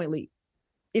 20-point lead.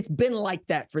 It's been like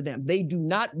that for them. They do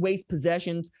not waste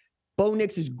possessions. Bo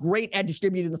Nix is great at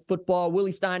distributing the football.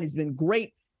 Willie Stein has been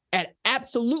great at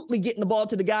absolutely getting the ball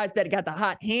to the guys that got the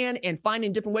hot hand and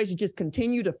finding different ways to just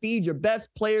continue to feed your best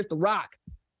players the rock.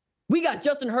 We got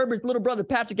Justin Herbert's little brother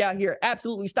Patrick out here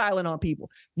absolutely styling on people.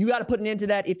 You got to put an end to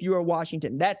that if you are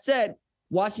Washington. That said,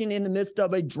 Washington in the midst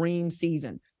of a dream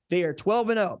season. They are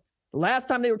 12-0. The last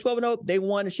time they were 12-0, they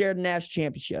won and shared the national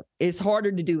championship. It's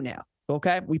harder to do now,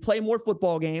 okay? We play more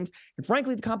football games, and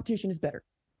frankly, the competition is better,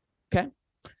 okay?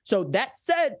 So that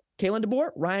said, Kalen DeBoer,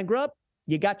 Ryan Grubb,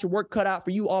 you got your work cut out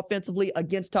for you offensively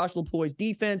against Tosh LaPloy's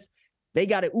defense. They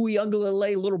got an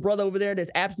Uiagalelei little brother over there that's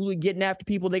absolutely getting after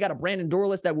people. They got a Brandon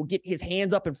Dorless that will get his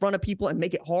hands up in front of people and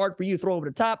make it hard for you to throw over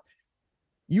the top.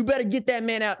 You better get that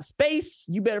man out in space.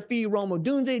 You better feed Rome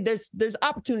Odunze. There's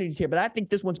opportunities here, but I think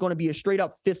this one's going to be a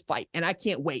straight-up fist fight, and I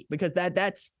can't wait because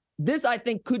this I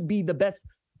think could be the best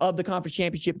of the conference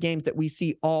championship games that we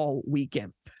see all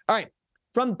weekend. All right,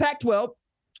 from the Pac-12,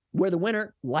 where the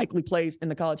winner likely plays in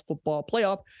the college football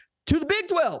playoff, to the Big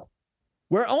 12,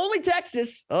 where only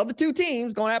Texas of the two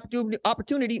teams going to have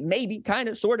opportunity, maybe, kind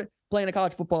of, sort of, play in the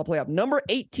college football playoff. Number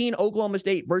 18, Oklahoma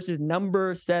State versus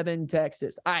number 7,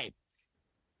 Texas. All right.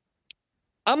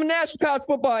 I'm a national college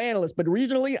football analyst, but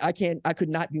regionally, I could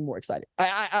not be more excited.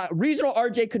 Regional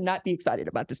RJ could not be excited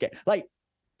about this game. Like,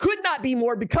 could not be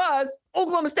more because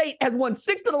Oklahoma State has won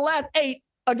 6 of the last 8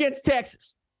 against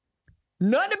Texas.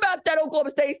 Nothing about that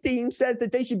Oklahoma State team says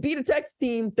that they should beat a Texas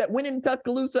team that went in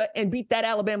Tuscaloosa and beat that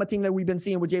Alabama team that we've been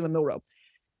seeing with Jalen Milroe.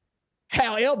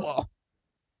 However,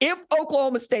 if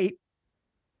Oklahoma State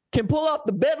can pull off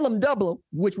the Bedlam double,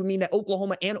 which would mean that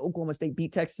Oklahoma and Oklahoma State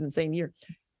beat Texas in the same year,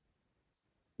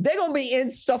 they're going to be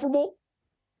insufferable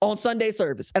on Sunday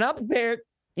service. And I'm prepared,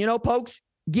 folks,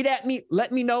 get at me.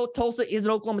 Let me know. Tulsa is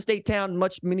an Oklahoma State town.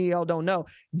 Many of y'all don't know.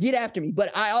 Get after me.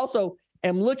 But I also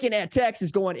am looking at Texas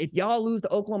going, if y'all lose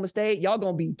to Oklahoma State, y'all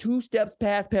going to be 2 steps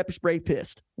past pepper spray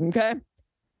pissed. Okay?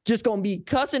 Just going to be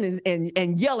cussing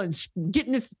and yelling,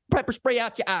 getting this pepper spray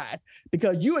out your eyes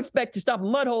because you expect to stop a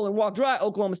mud hole and walk dry at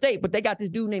Oklahoma State, but they got this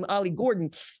dude named Ollie Gordon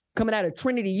coming out of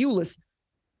Trinity Euless.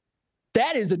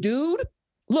 That is a dude.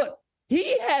 Look,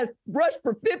 he has rushed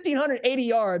for 1,580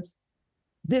 yards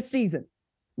this season.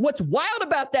 What's wild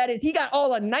about that is he got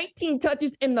all of 19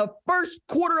 touches in the first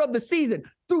quarter of the season.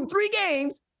 Through 3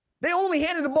 games, they only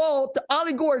handed the ball to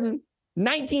Ollie Gordon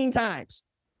 19 times.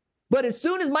 But as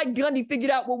soon as Mike Gundy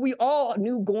figured out what we all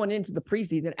knew going into the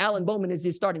preseason, Alan Bowman is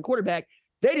his starting quarterback,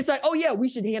 they decided, oh, yeah, we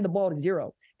should hand the ball to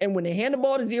 0. And when they hand the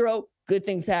ball to zero, good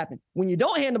things happen. When you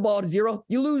don't hand the ball to zero,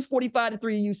 you lose 45-3 to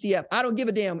UCF. I don't give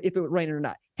a damn if it was raining or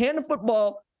not. Hand the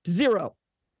football to zero,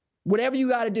 whatever you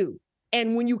got to do.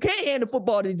 And when you can't hand the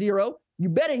football to zero, you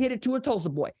better hit it to a Tulsa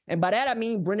boy. And by that, I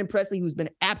mean Brendan Presley, who's been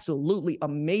absolutely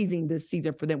amazing this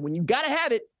season for them. When you got to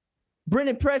have it,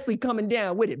 Brendan Presley coming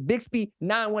down with it. Bixby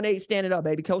 918 standing up,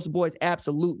 baby. Tulsa boys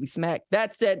absolutely smacked.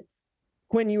 That said,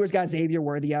 Quinn Ewers got Xavier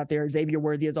Worthy out there. Xavier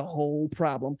Worthy is a whole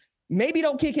problem. Maybe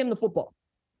don't kick him the football.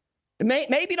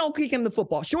 Maybe don't kick him the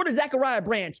football. Short of Zachariah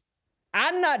Branch,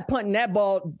 I'm not punting that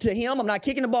ball to him. I'm not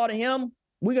kicking the ball to him.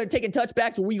 We're going to take a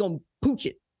touchbacks or we're going to pooch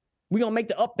it. We're going to make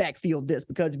the up backfield this,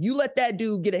 because if you let that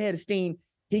dude get ahead of steam,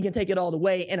 he can take it all the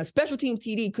way. And a special teams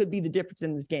TD could be the difference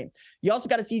in this game. You also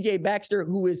got a CJ Baxter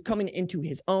who is coming into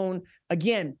his own.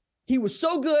 Again, he was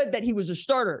so good that he was a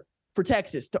starter for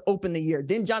Texas to open the year.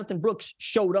 Then Jonathan Brooks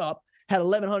showed up, had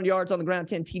 1,100 yards on the ground,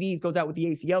 10 TDs, goes out with the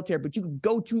ACL tear. But you could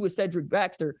go to a Cedric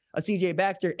Baxter, a CJ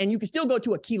Baxter, and you can still go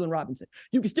to a Keelan Robinson.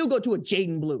 You can still go to a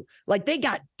Jaden Blue. Like, they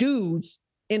got dudes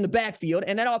in the backfield,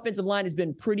 and that offensive line has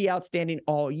been pretty outstanding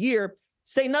all year.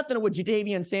 Say nothing of what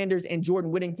Jadavian Sanders and Jordan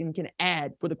Whittington can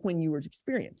add for the Quinn Ewers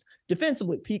experience.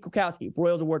 Defensively, Pete Kukowski,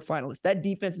 Broyles Award finalist. That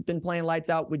defense has been playing lights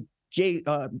out with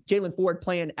Jalen Ford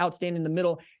playing outstanding in the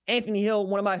middle. Anthony Hill,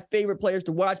 one of my favorite players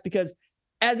to watch, because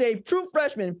as a true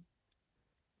freshman,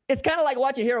 it's kind of like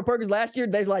watching Harold Perkins last year.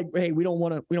 They're like, hey, we don't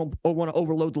want to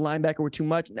overload the linebacker with too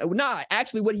much. Nah,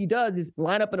 actually what he does is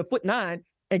line up in a 4'9"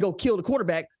 and go kill the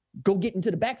quarterback, go get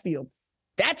into the backfield.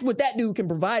 That's what that dude can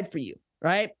provide for you,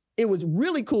 right? It was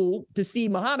really cool to see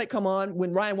Muhammad come on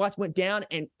when Ryan Watts went down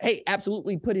and, hey,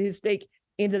 absolutely put his stake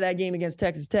into that game against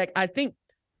Texas Tech. I think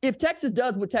if Texas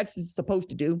does what Texas is supposed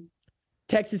to do,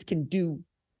 Texas can do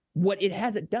what it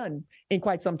hasn't done in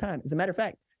quite some time. As a matter of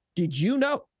fact, did you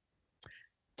know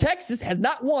Texas has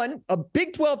not won a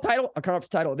Big 12 title, a conference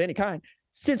title of any kind,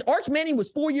 since Arch Manning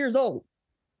was 4 years old?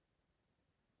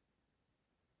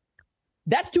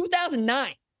 That's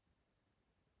 2009.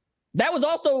 That was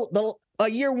also a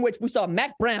year in which we saw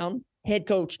Mac Brown, head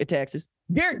coach at Texas,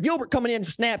 Derek Gilbert coming in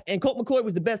for snaps, and Colt McCoy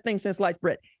was the best thing since sliced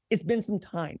bread. It's been some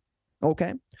time,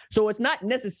 okay? So it's not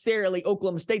necessarily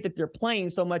Oklahoma State that they're playing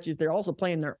so much as they're also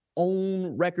playing their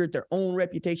own record, their own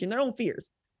reputation, their own fears,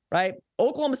 right?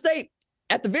 Oklahoma State,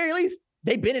 at the very least,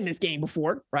 they've been in this game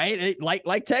before, right?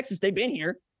 Like Texas, they've been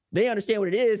here. They understand what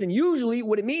it is, and usually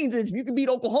what it means is if you can beat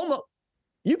Oklahoma,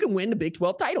 you can win the Big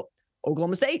 12 title.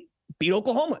 Oklahoma State beat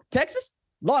Oklahoma. Texas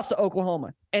lost to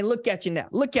Oklahoma. And look at you now.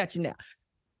 Look at you now.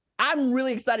 I'm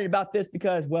really excited about this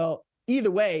because, well,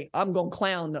 either way, I'm going to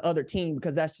clown the other team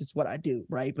because that's just what I do,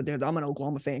 right? But I'm an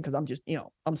Oklahoma fan because I'm just,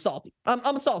 I'm salty.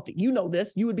 I'm salty. You know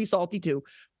this. You would be salty too.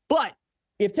 But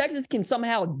if Texas can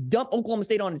somehow dump Oklahoma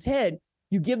State on its head,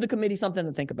 you give the committee something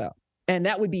to think about. And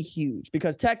that would be huge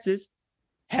because Texas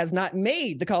has not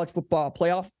made the college football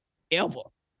playoff ever.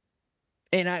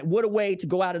 And what a way to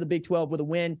go out of the Big 12 with a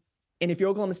win. And if you're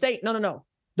Oklahoma State, no.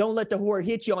 Don't let the horde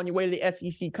hit you on your way to the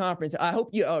SEC conference. I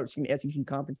hope SEC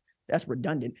conference. That's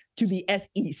redundant. To the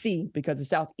SEC because the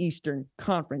Southeastern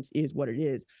Conference is what it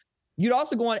is. You'd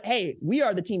also go on, hey, we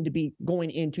are the team to beat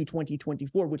going into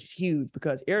 2024, which is huge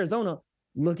because Arizona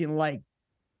looking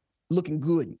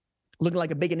good. Looking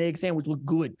like a bacon and egg sandwich, look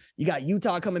good. You got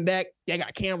Utah coming back. They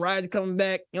got Cam Rising coming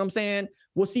back. You know what I'm saying?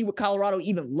 We'll see what Colorado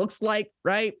even looks like,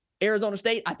 right? Arizona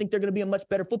State, I think they're going to be a much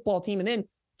better football team. And then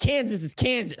Kansas is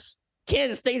Kansas.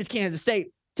 Kansas State is Kansas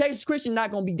State. Texas Christian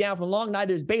not going to be down for long.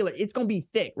 Neither is Baylor. It's going to be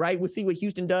thick, right? We'll see what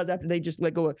Houston does after they just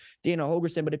let go of Daniel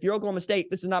Holgerson. But if you're Oklahoma State,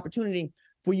 this is an opportunity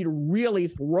for you to really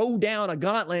throw down a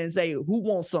gauntlet and say, who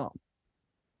wants some?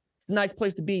 It's a nice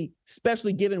place to be,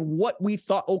 especially given what we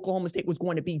thought Oklahoma State was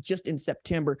going to be just in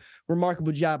September.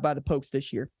 Remarkable job by the Pokes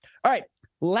this year. All right,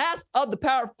 last of the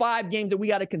Power 5 games that we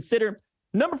got to consider.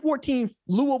 Number 14,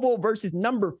 Louisville versus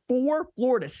number 4,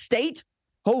 Florida State.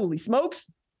 Holy smokes.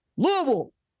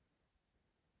 Louisville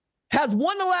has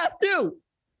won the last 2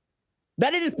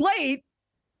 that it has played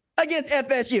against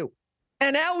FSU.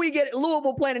 And now we get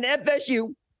Louisville playing an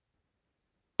FSU.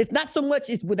 It's not so much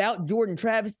it's without Jordan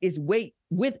Travis, it's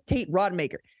with Tate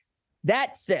Rodemaker.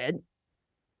 That said,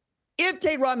 if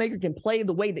Tate Rodemaker can play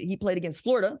the way that he played against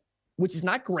Florida, which is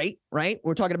not great, right?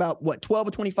 We're talking about, 12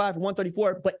 of 25 for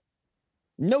 134, but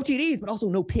no TDs, but also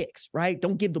no picks, right?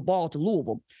 Don't give the ball to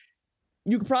Louisville.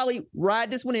 You could probably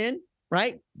ride this one in,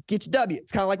 right? Get your W.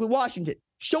 It's kind of like with Washington.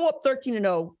 Show up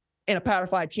 13-0 and a Power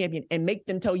 5 champion and make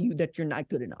them tell you that you're not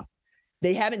good enough.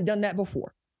 They haven't done that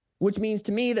before, which means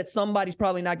to me that somebody's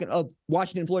probably not going to,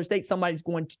 Washington, Florida State, somebody's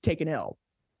going to take an L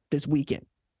this weekend.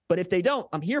 But if they don't,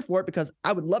 I'm here for it because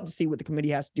I would love to see what the committee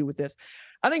has to do with this.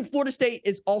 I think Florida State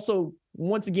is also,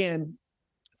 once again,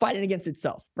 fighting against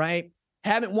itself, right?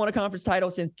 Haven't won a conference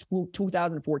title since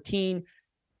 2014.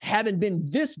 Haven't been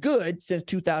this good since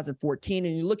 2014.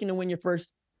 And you're looking to win your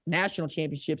first national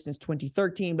championship since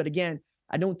 2013. But again,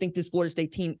 I don't think this Florida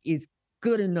State team is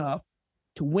good enough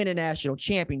to win a national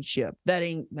championship. That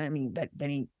ain't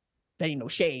no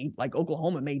shade. Like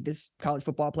Oklahoma made this college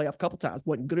football playoff a couple times,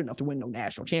 wasn't good enough to win no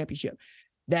national championship.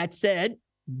 That said,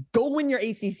 go win your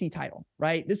ACC title,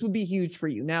 right? This would be huge for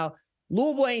you. Now,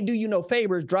 Louisville ain't do you no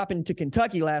favors dropping to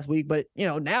Kentucky last week, but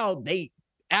now they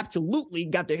absolutely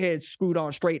got their heads screwed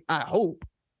on straight, I hope,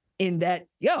 in that,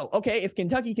 okay, if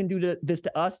Kentucky can do this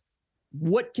to us,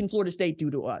 what can Florida State do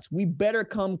to us? We better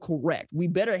come correct. We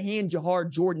better hand Jahar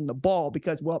Jordan the ball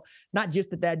because, well, not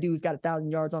just that dude's got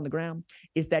 1,000 yards on the ground,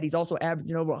 it's that he's also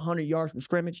averaging over 100 yards from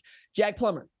scrimmage. Jack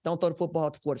Plummer, don't throw the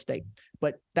football to Florida State.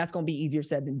 But that's going to be easier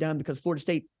said than done because Florida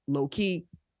State, low-key,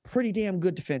 pretty damn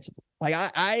good defensively. Like,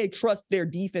 I trust their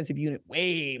defensive unit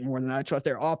way more than I trust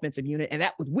their offensive unit, and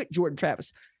that was with Jordan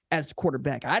Travis as the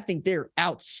quarterback. I think they're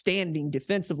outstanding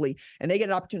defensively, and they get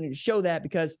an opportunity to show that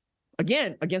because,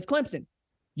 again, against Clemson,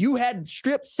 you had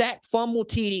strip, sack, fumble,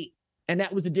 TD, and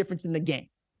that was the difference in the game,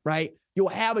 right? You'll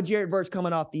have a Jared Verse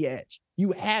coming off the edge.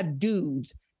 You have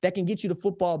dudes that can get you the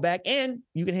football back, and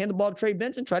you can hand the ball to Trey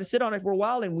Benson, try to sit on it for a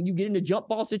while, and when you get into jump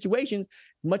ball situations,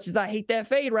 much as I hate that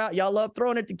fade route, y'all love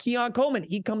throwing it to Keon Coleman.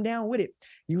 He'd come down with it.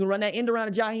 You can run that end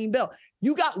around to Jaheim Bell.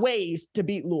 You got ways to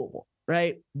beat Louisville,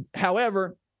 right?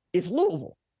 However, it's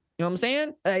Louisville. You know what I'm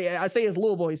saying? I say it's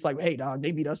Louisville. It's like, hey, dog,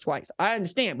 they beat us twice. I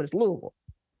understand, but it's Louisville.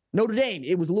 Notre Dame,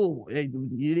 it was Louisville.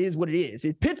 It is what it is.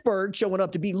 It's Pittsburgh showing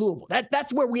up to beat Louisville.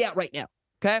 That's where we at right now,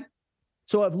 okay?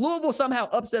 So if Louisville somehow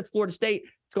upsets Florida State,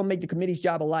 it's going to make the committee's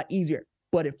job a lot easier.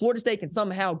 But if Florida State can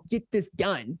somehow get this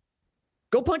done,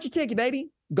 go punch your ticket, baby.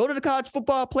 Go to the college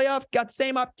football playoff. Got the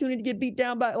same opportunity to get beat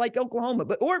down by like Oklahoma.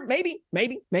 Or maybe,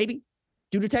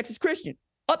 do the Texas Christian.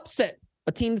 Upset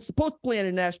a team that's supposed to play in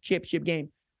a national championship game.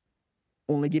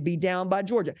 Only get beat down by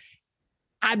Georgia.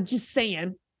 I'm just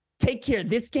saying, take care of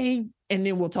this game, and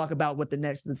then we'll talk about what the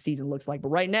next of the season looks like. But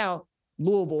right now,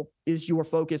 Louisville is your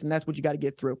focus, and that's what you got to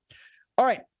get through. All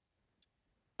right.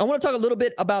 I want to talk a little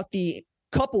bit about the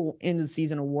couple end of the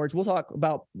season awards. We'll talk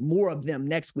about more of them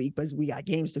next week because we got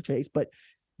games to chase. But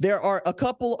there are a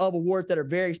couple of awards that are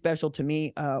very special to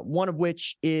me, one of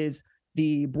which is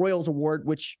the Broyles Award,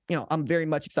 which I'm very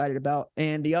much excited about,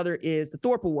 and the other is the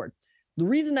Thorpe Award. The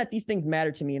reason that these things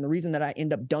matter to me and the reason that I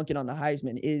end up dunking on the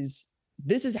Heisman is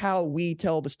this is how we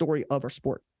tell the story of our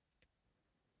sport.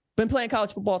 Been playing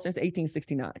college football since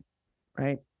 1869,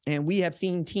 right? And we have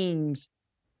seen teams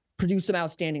produce some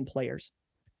outstanding players.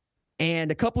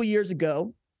 And a couple of years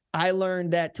ago, I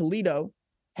learned that Toledo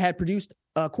had produced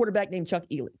a quarterback named Chuck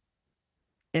Ely.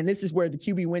 And this is where the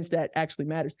QB win stat actually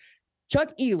matters.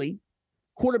 Chuck Ely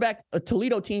quarterbacked a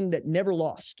Toledo team that never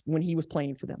lost when he was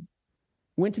playing for them.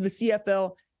 Went to the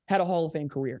CFL, had a Hall of Fame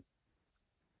career.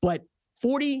 But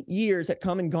 40 years had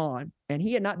come and gone, and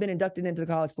he had not been inducted into the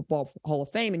College Football Hall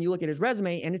of Fame. And you look at his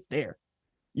resume, and it's there.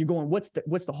 You're going, what's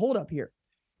the holdup here?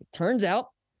 It turns out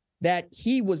that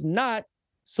he was not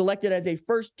selected as a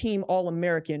first-team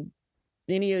All-American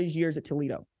any of his years at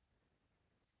Toledo.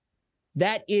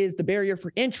 That is the barrier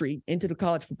for entry into the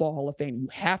College Football Hall of Fame. You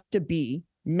have to be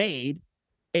made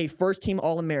a first-team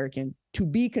All-American to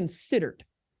be considered,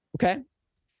 okay?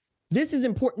 This is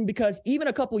important because even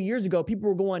a couple years ago, people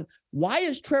were going, why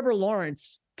is Trevor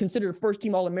Lawrence considered a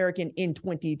first-team All-American in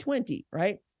 2020,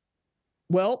 right?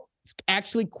 Well, it's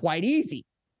actually quite easy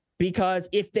because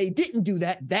if they didn't do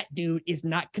that, that dude is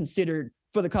not considered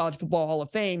for the College Football Hall of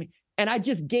Fame. And I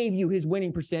just gave you his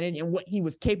winning percentage and what he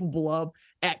was capable of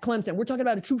at Clemson. We're talking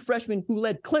about a true freshman who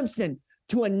led Clemson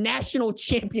to a national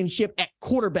championship at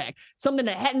quarterback, something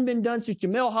that hadn't been done since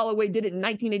Jamel Holloway did it in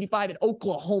 1985 at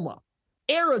Oklahoma.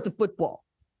 Eras of football.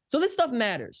 So this stuff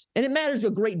matters, and it matters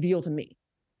a great deal to me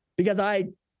because I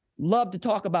love to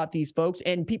talk about these folks,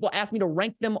 and people ask me to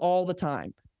rank them all the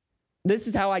time. This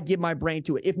is how I give my brain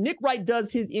to it. If Nick Wright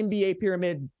does his NBA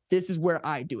pyramid, this is where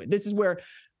I do it. This is where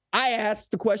I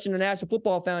ask the question to the National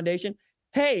Football Foundation,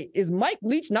 hey, is Mike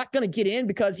Leach not going to get in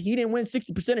because he didn't win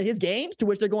 60% of his games? To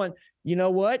which they're going, you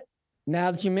know what?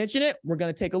 Now that you mention it, we're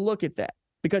going to take a look at that.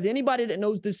 Because anybody that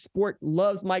knows this sport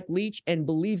loves Mike Leach and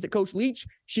believes that Coach Leach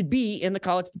should be in the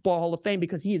College Football Hall of Fame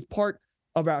because he is part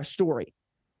of our story.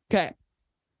 Okay.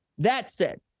 That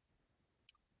said,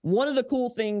 one of the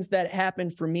cool things that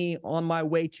happened for me on my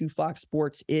way to Fox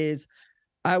Sports is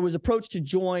I was approached to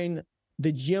join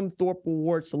the Jim Thorpe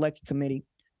Award Selection Committee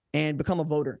and become a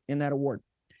voter in that award.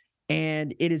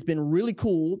 And it has been really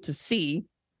cool to see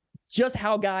just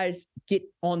how guys get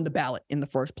on the ballot in the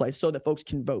first place so that folks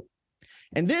can vote.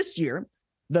 And this year,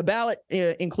 The ballot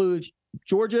includes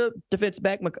Georgia defensive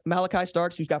back Malachi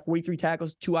Starks, who's got 43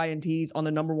 tackles, 2 INTs on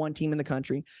the number 1 team in the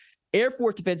country. Air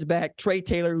Force defensive back Trey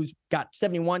Taylor, who's got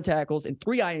 71 tackles and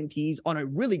 3 INTs on a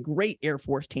really great Air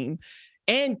Force team.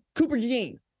 And Cooper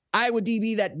Jean, Iowa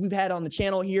DB that we've had on the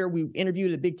channel here. We've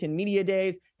interviewed at Big Ten Media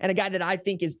Days, and a guy that I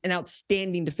think is an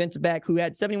outstanding defensive back who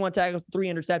had 71 tackles, 3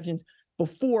 interceptions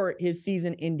before his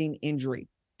season-ending injury.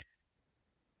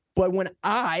 But when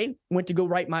I went to go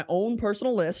write my own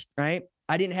personal list, right,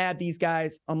 I didn't have these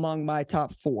guys among my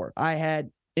top 4. I had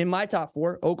in my top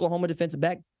 4, Oklahoma defensive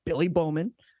back Billy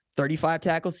Bowman, 35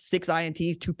 tackles, 6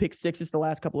 INTs, 2 pick sixes the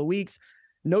last couple of weeks.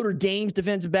 Notre Dame's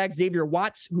defensive back Xavier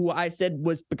Watts, who I said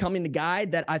was becoming the guy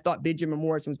that I thought Benjamin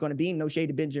Morrison was going to be. No shade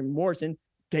to Benjamin Morrison,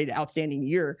 played an outstanding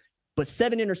year, but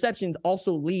 7 interceptions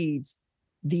also leads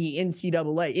the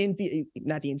NCAA,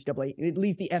 not the NCAA, it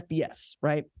leads the FBS,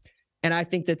 right? And I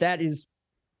think that is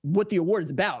what the award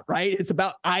is about, right? It's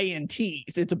about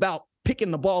INTs. It's about picking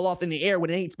the ball off in the air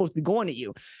when it ain't supposed to be going to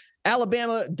you.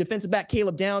 Alabama defensive back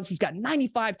Caleb Downs, who's got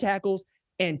 95 tackles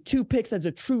and 2 picks as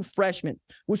a true freshman,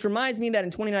 which reminds me that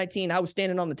in 2019, I was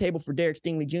standing on the table for Derek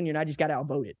Stingley Jr., and I just got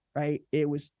outvoted, right? It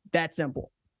was that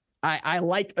simple. I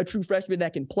like a true freshman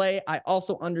that can play. I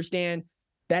also understand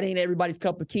that ain't everybody's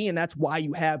cup of tea, and that's why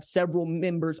you have several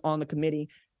members on the committee.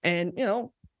 And, you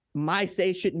know, my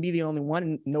say shouldn't be the only one,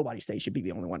 and nobody's say should be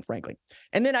the only one, frankly.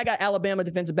 And then I got Alabama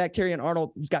defensive back Terrion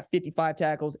Arnold, who's got 55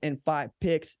 tackles and 5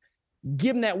 picks.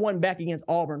 Give him that one back against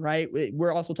Auburn, right?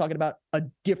 We're also talking about a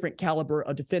different caliber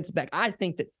of defensive back. I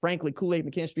think that, frankly, Kool-Aid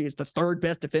McKinstry is the 3rd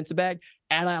best defensive back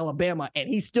at Alabama, and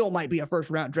he still might be a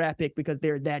first-round draft pick because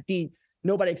they're that deep.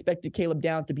 Nobody expected Caleb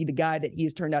Downs to be the guy that he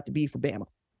has turned out to be for Bama.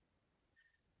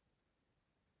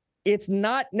 It's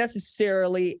not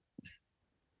necessarily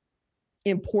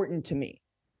important to me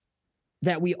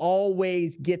that we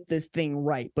always get this thing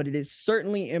right, but it is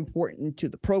certainly important to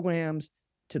the programs,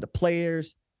 to the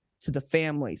players, to the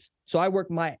families. So I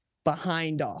work my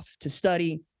behind off to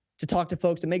study, to talk to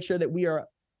folks, to make sure that we are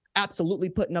absolutely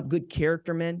putting up good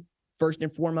character men first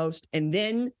and foremost, and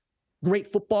then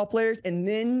great football players, and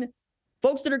then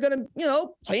folks that are going to, you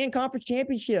know, play in conference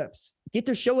championships, get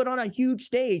to show it on a huge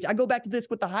stage. I go back to this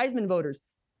with the Heisman voters.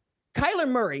 Kyler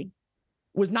Murray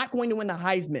was not going to win the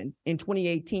Heisman in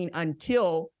 2018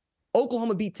 until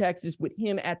Oklahoma beat Texas with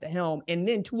him at the helm. And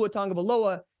then Tua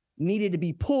Tagovailoa needed to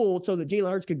be pulled so that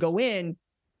Jalen Hurts could go in.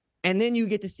 And then you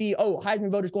get to see,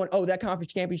 Heisman voters going, that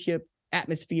conference championship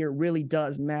atmosphere really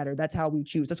does matter. That's how we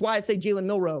choose. That's why I say Jalen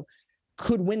Milroe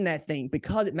could win that thing,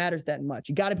 because it matters that much.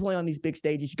 You got to play on these big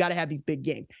stages. You got to have these big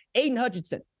games. Aiden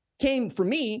Hutchinson came, for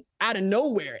me, out of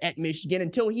nowhere at Michigan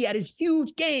until he had his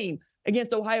huge game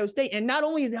against Ohio State. And not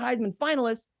only is he a Heisman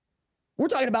finalist, we're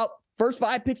talking about first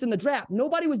 5 picks in the draft.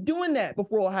 Nobody was doing that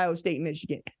before Ohio State and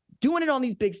Michigan. Doing it on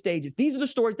these big stages. These are the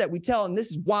stories that we tell, and this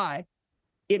is why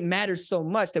it matters so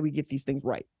much that we get these things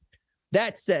right.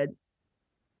 That said,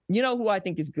 you know who I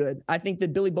think is good? I think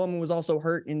that Billy Bowman was also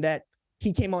hurt in that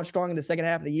he came on strong in the second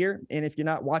half of the year, and if you're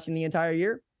not watching the entire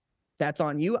year, that's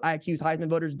on you. I accuse Heisman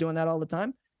voters of doing that all the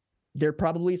time. There are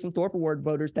probably some Thorpe Award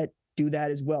voters that do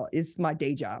that as well. It's my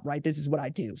day job, right? This is what I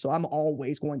do. So I'm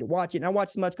always going to watch it. And I watch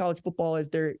as much college football as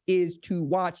there is to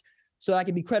watch so I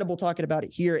can be credible talking about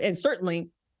it here. And certainly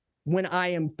when I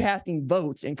am casting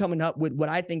votes and coming up with what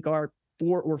I think are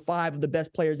 4 or 5 of the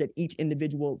best players at each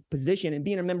individual position, and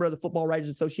being a member of the Football Writers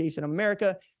Association of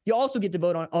America, you also get to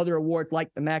vote on other awards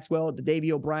like the Maxwell, the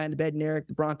Davey O'Brien, the Bednarik,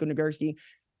 the Bronco Nagurski.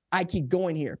 I keep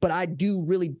going here, but I do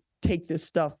really take this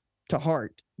stuff to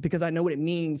heart because I know what it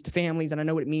means to families and I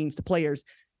know what it means to players.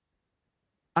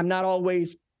 I'm not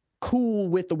always cool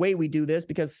with the way we do this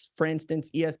because, for instance,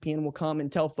 ESPN will come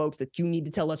and tell folks that you need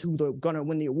to tell us who they're going to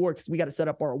win the award because we got to set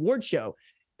up our award show.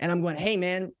 And I'm going, hey,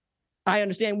 man, I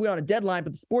understand we're on a deadline,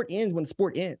 but the sport ends when the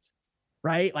sport ends,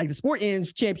 right? Like the sport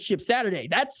ends championship Saturday.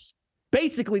 That's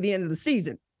basically the end of the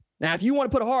season. Now, if you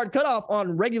want to put a hard cutoff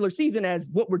on regular season as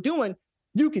what we're doing,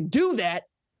 you can do that,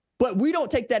 but we don't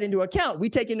take that into account.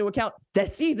 We take into account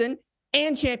that season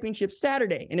and championship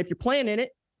Saturday. And if you're playing in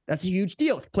it, that's a huge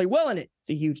deal. If you play well in it, it's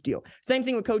a huge deal. Same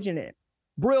thing with coaching in it.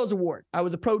 Broyles Award. I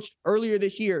was approached earlier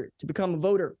this year to become a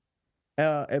voter,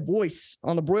 a voice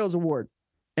on the Broyles Award.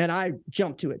 And I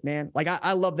jumped to it, man. Like,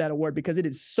 I love that award because it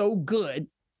is so good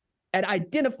at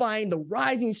identifying the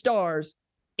rising stars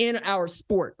in our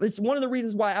sport. It's one of the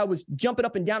reasons why I was jumping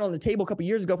up and down on the table a couple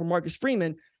years ago for Marcus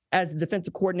Freeman as the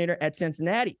defensive coordinator at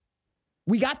Cincinnati.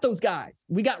 We got those guys.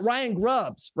 We got Ryan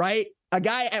Grubbs, right? A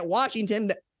guy at Washington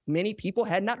that many people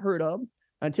had not heard of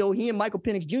until he and Michael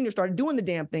Penix Jr. started doing the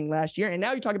damn thing last year. And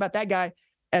now you're talking about that guy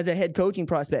as a head coaching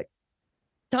prospect.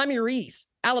 Tommy Rees,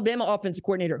 Alabama offensive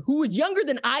coordinator, who is younger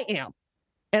than I am,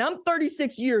 and I'm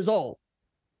 36 years old,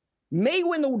 may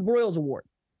win the Royals Award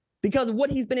because of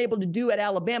what he's been able to do at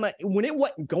Alabama when it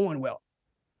wasn't going well.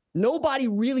 Nobody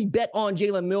really bet on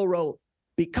Jalen Milroe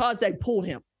because they pulled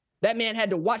him. That man had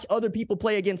to watch other people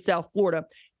play against South Florida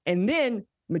and then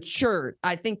matured.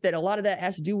 I think that a lot of that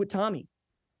has to do with Tommy.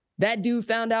 That dude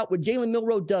found out what Jalen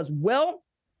Milroe does well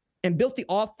and built the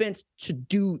offense to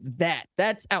do that.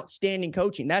 That's outstanding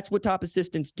coaching. That's what top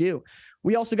assistants do.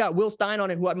 We also got Will Stein on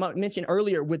it, who I mentioned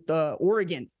earlier with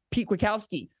Oregon, Pete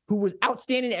Kwiatkowski, who was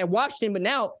outstanding at Washington, but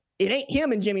now it ain't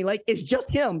him and Jimmy Lake. It's just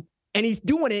him, and he's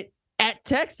doing it at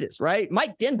Texas, right?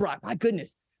 Mike Denbrock, my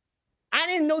goodness. I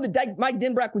didn't know that Mike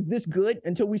Denbrock was this good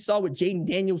until we saw what Jaden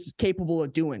Daniels is capable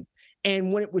of doing.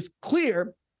 And when it was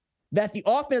clear that the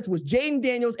offense was Jaden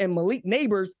Daniels and Malik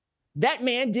Neighbors, that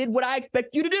man did what I expect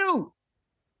you to do.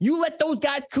 You let those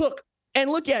guys cook. And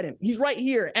look at him. He's right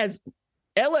here. As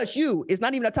LSU is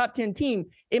not even a top 10 team,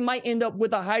 it might end up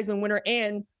with a Heisman winner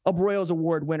and a Broyles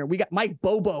Award winner. We got Mike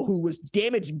Bobo, who was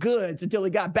damaged goods until he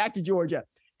got back to Georgia.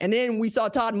 And then we saw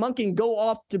Todd Monken go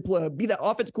off to be the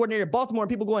offensive coordinator at Baltimore, and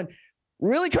people going,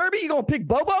 really, Kirby? You going to pick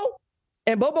Bobo?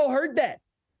 And Bobo heard that.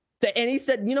 And he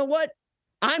said, you know what?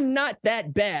 I'm not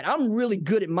that bad. I'm really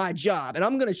good at my job, and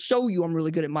I'm going to show you I'm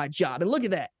really good at my job. And look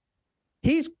at that.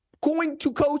 He's going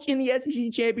to coach in the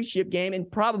SEC championship game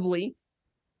and probably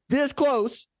this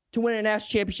close to winning a national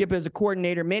championship as a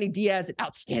coordinator. Manny Diaz is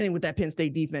outstanding with that Penn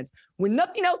State defense. When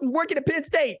nothing else was working at Penn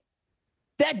State,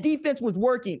 that defense was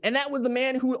working. And that was the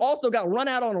man who also got run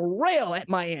out on a rail at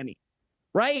Miami,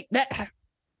 right? That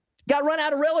got run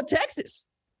out of rail at Texas.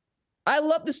 I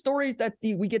love the stories that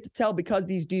we get to tell because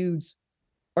these dudes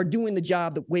are doing the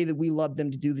job the way that we love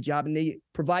them to do the job. And they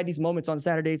provide these moments on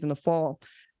Saturdays in the fall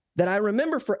that I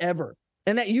remember forever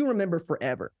and that you remember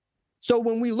forever. So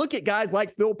when we look at guys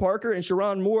like Phil Parker and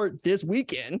Sherrone Moore this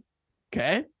weekend,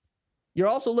 okay, you're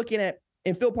also looking at,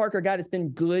 and Phil Parker, a guy that's been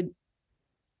good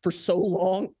for so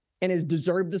long and has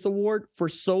deserved this award for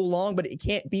so long, but it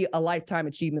can't be a lifetime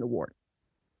achievement award.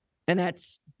 And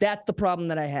that's the problem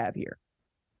that I have here.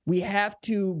 We have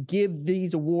to give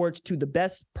these awards to the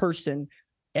best person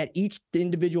at each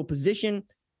individual position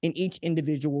in each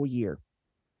individual year.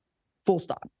 Full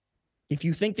stop. If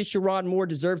you think that Sherrone Moore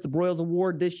deserves the Broyles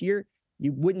Award this year,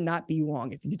 you would not be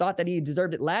wrong. If you thought that he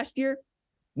deserved it last year,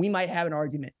 we might have an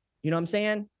argument. You know what I'm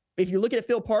saying? If you're looking at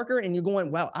Phil Parker and you're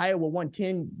going, well, Iowa won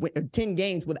 10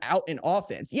 games without an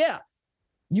offense. Yeah,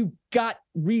 you got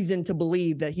reason to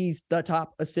believe that he's the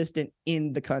top assistant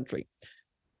in the country.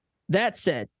 That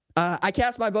said, I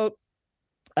cast my vote.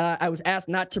 I was asked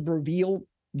not to reveal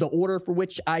the order for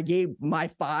which I gave my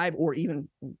 5 or even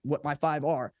what my 5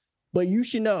 are. But you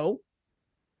should know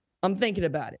I'm thinking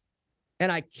about it.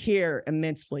 And I care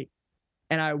immensely.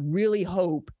 And I really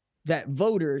hope that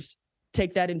voters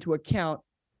take that into account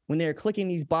when they're clicking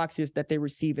these boxes that they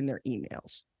receive in their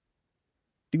emails.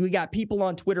 We got people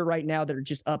on Twitter right now that are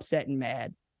just upset and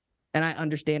mad. And I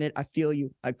understand it. I feel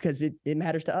you because it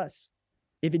matters to us.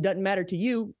 If it doesn't matter to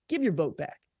you, give your vote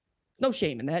back. No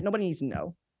shame in that. Nobody needs to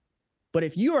know. But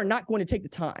if you are not going to take the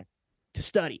time to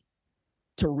study,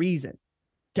 to reason,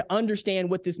 to understand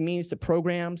what this means to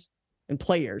programs and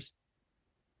players,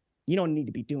 you don't need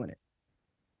to be doing it.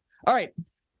 All right.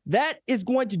 That is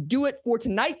going to do it for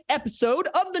tonight's episode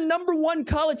of the #1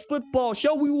 college football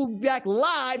show. We will be back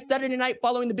live Saturday night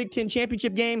following the Big Ten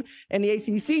championship game and the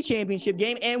ACC championship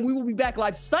game. And we will be back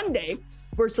live Sunday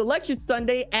for Selection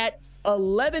Sunday at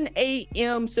 11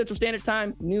 a.m. Central Standard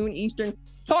Time, noon Eastern.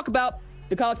 Talk about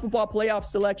the College Football Playoff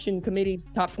Selection Committee's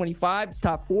top 25, its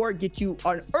top 4, get you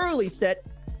an early set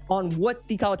on what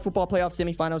the College Football Playoff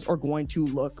semifinals are going to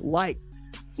look like.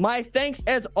 My thanks,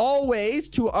 as always,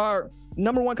 to our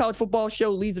 #1 college football show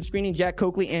leads of screening, Jack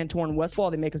Coakley and Torrin Westfall.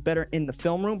 They make us better in the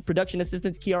film room. Production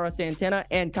assistants, Kiara Santana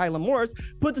and Kyla Morris.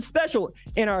 Put the special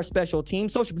in our special team.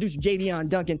 Social producer, Javion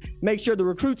Duncan. Make sure the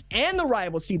recruits and the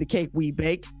rivals see the cake we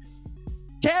bake.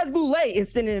 Kaz Boulay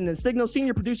is sending in the signal.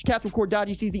 Senior producer Catherine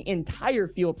Cordaji sees the entire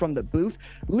field from the booth.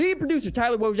 Lead producer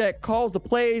Tyler Wojak calls the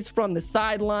plays from the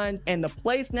sidelines and the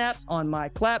play snaps on my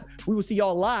clap. We will see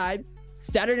y'all live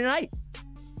Saturday night.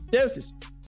 Deuces.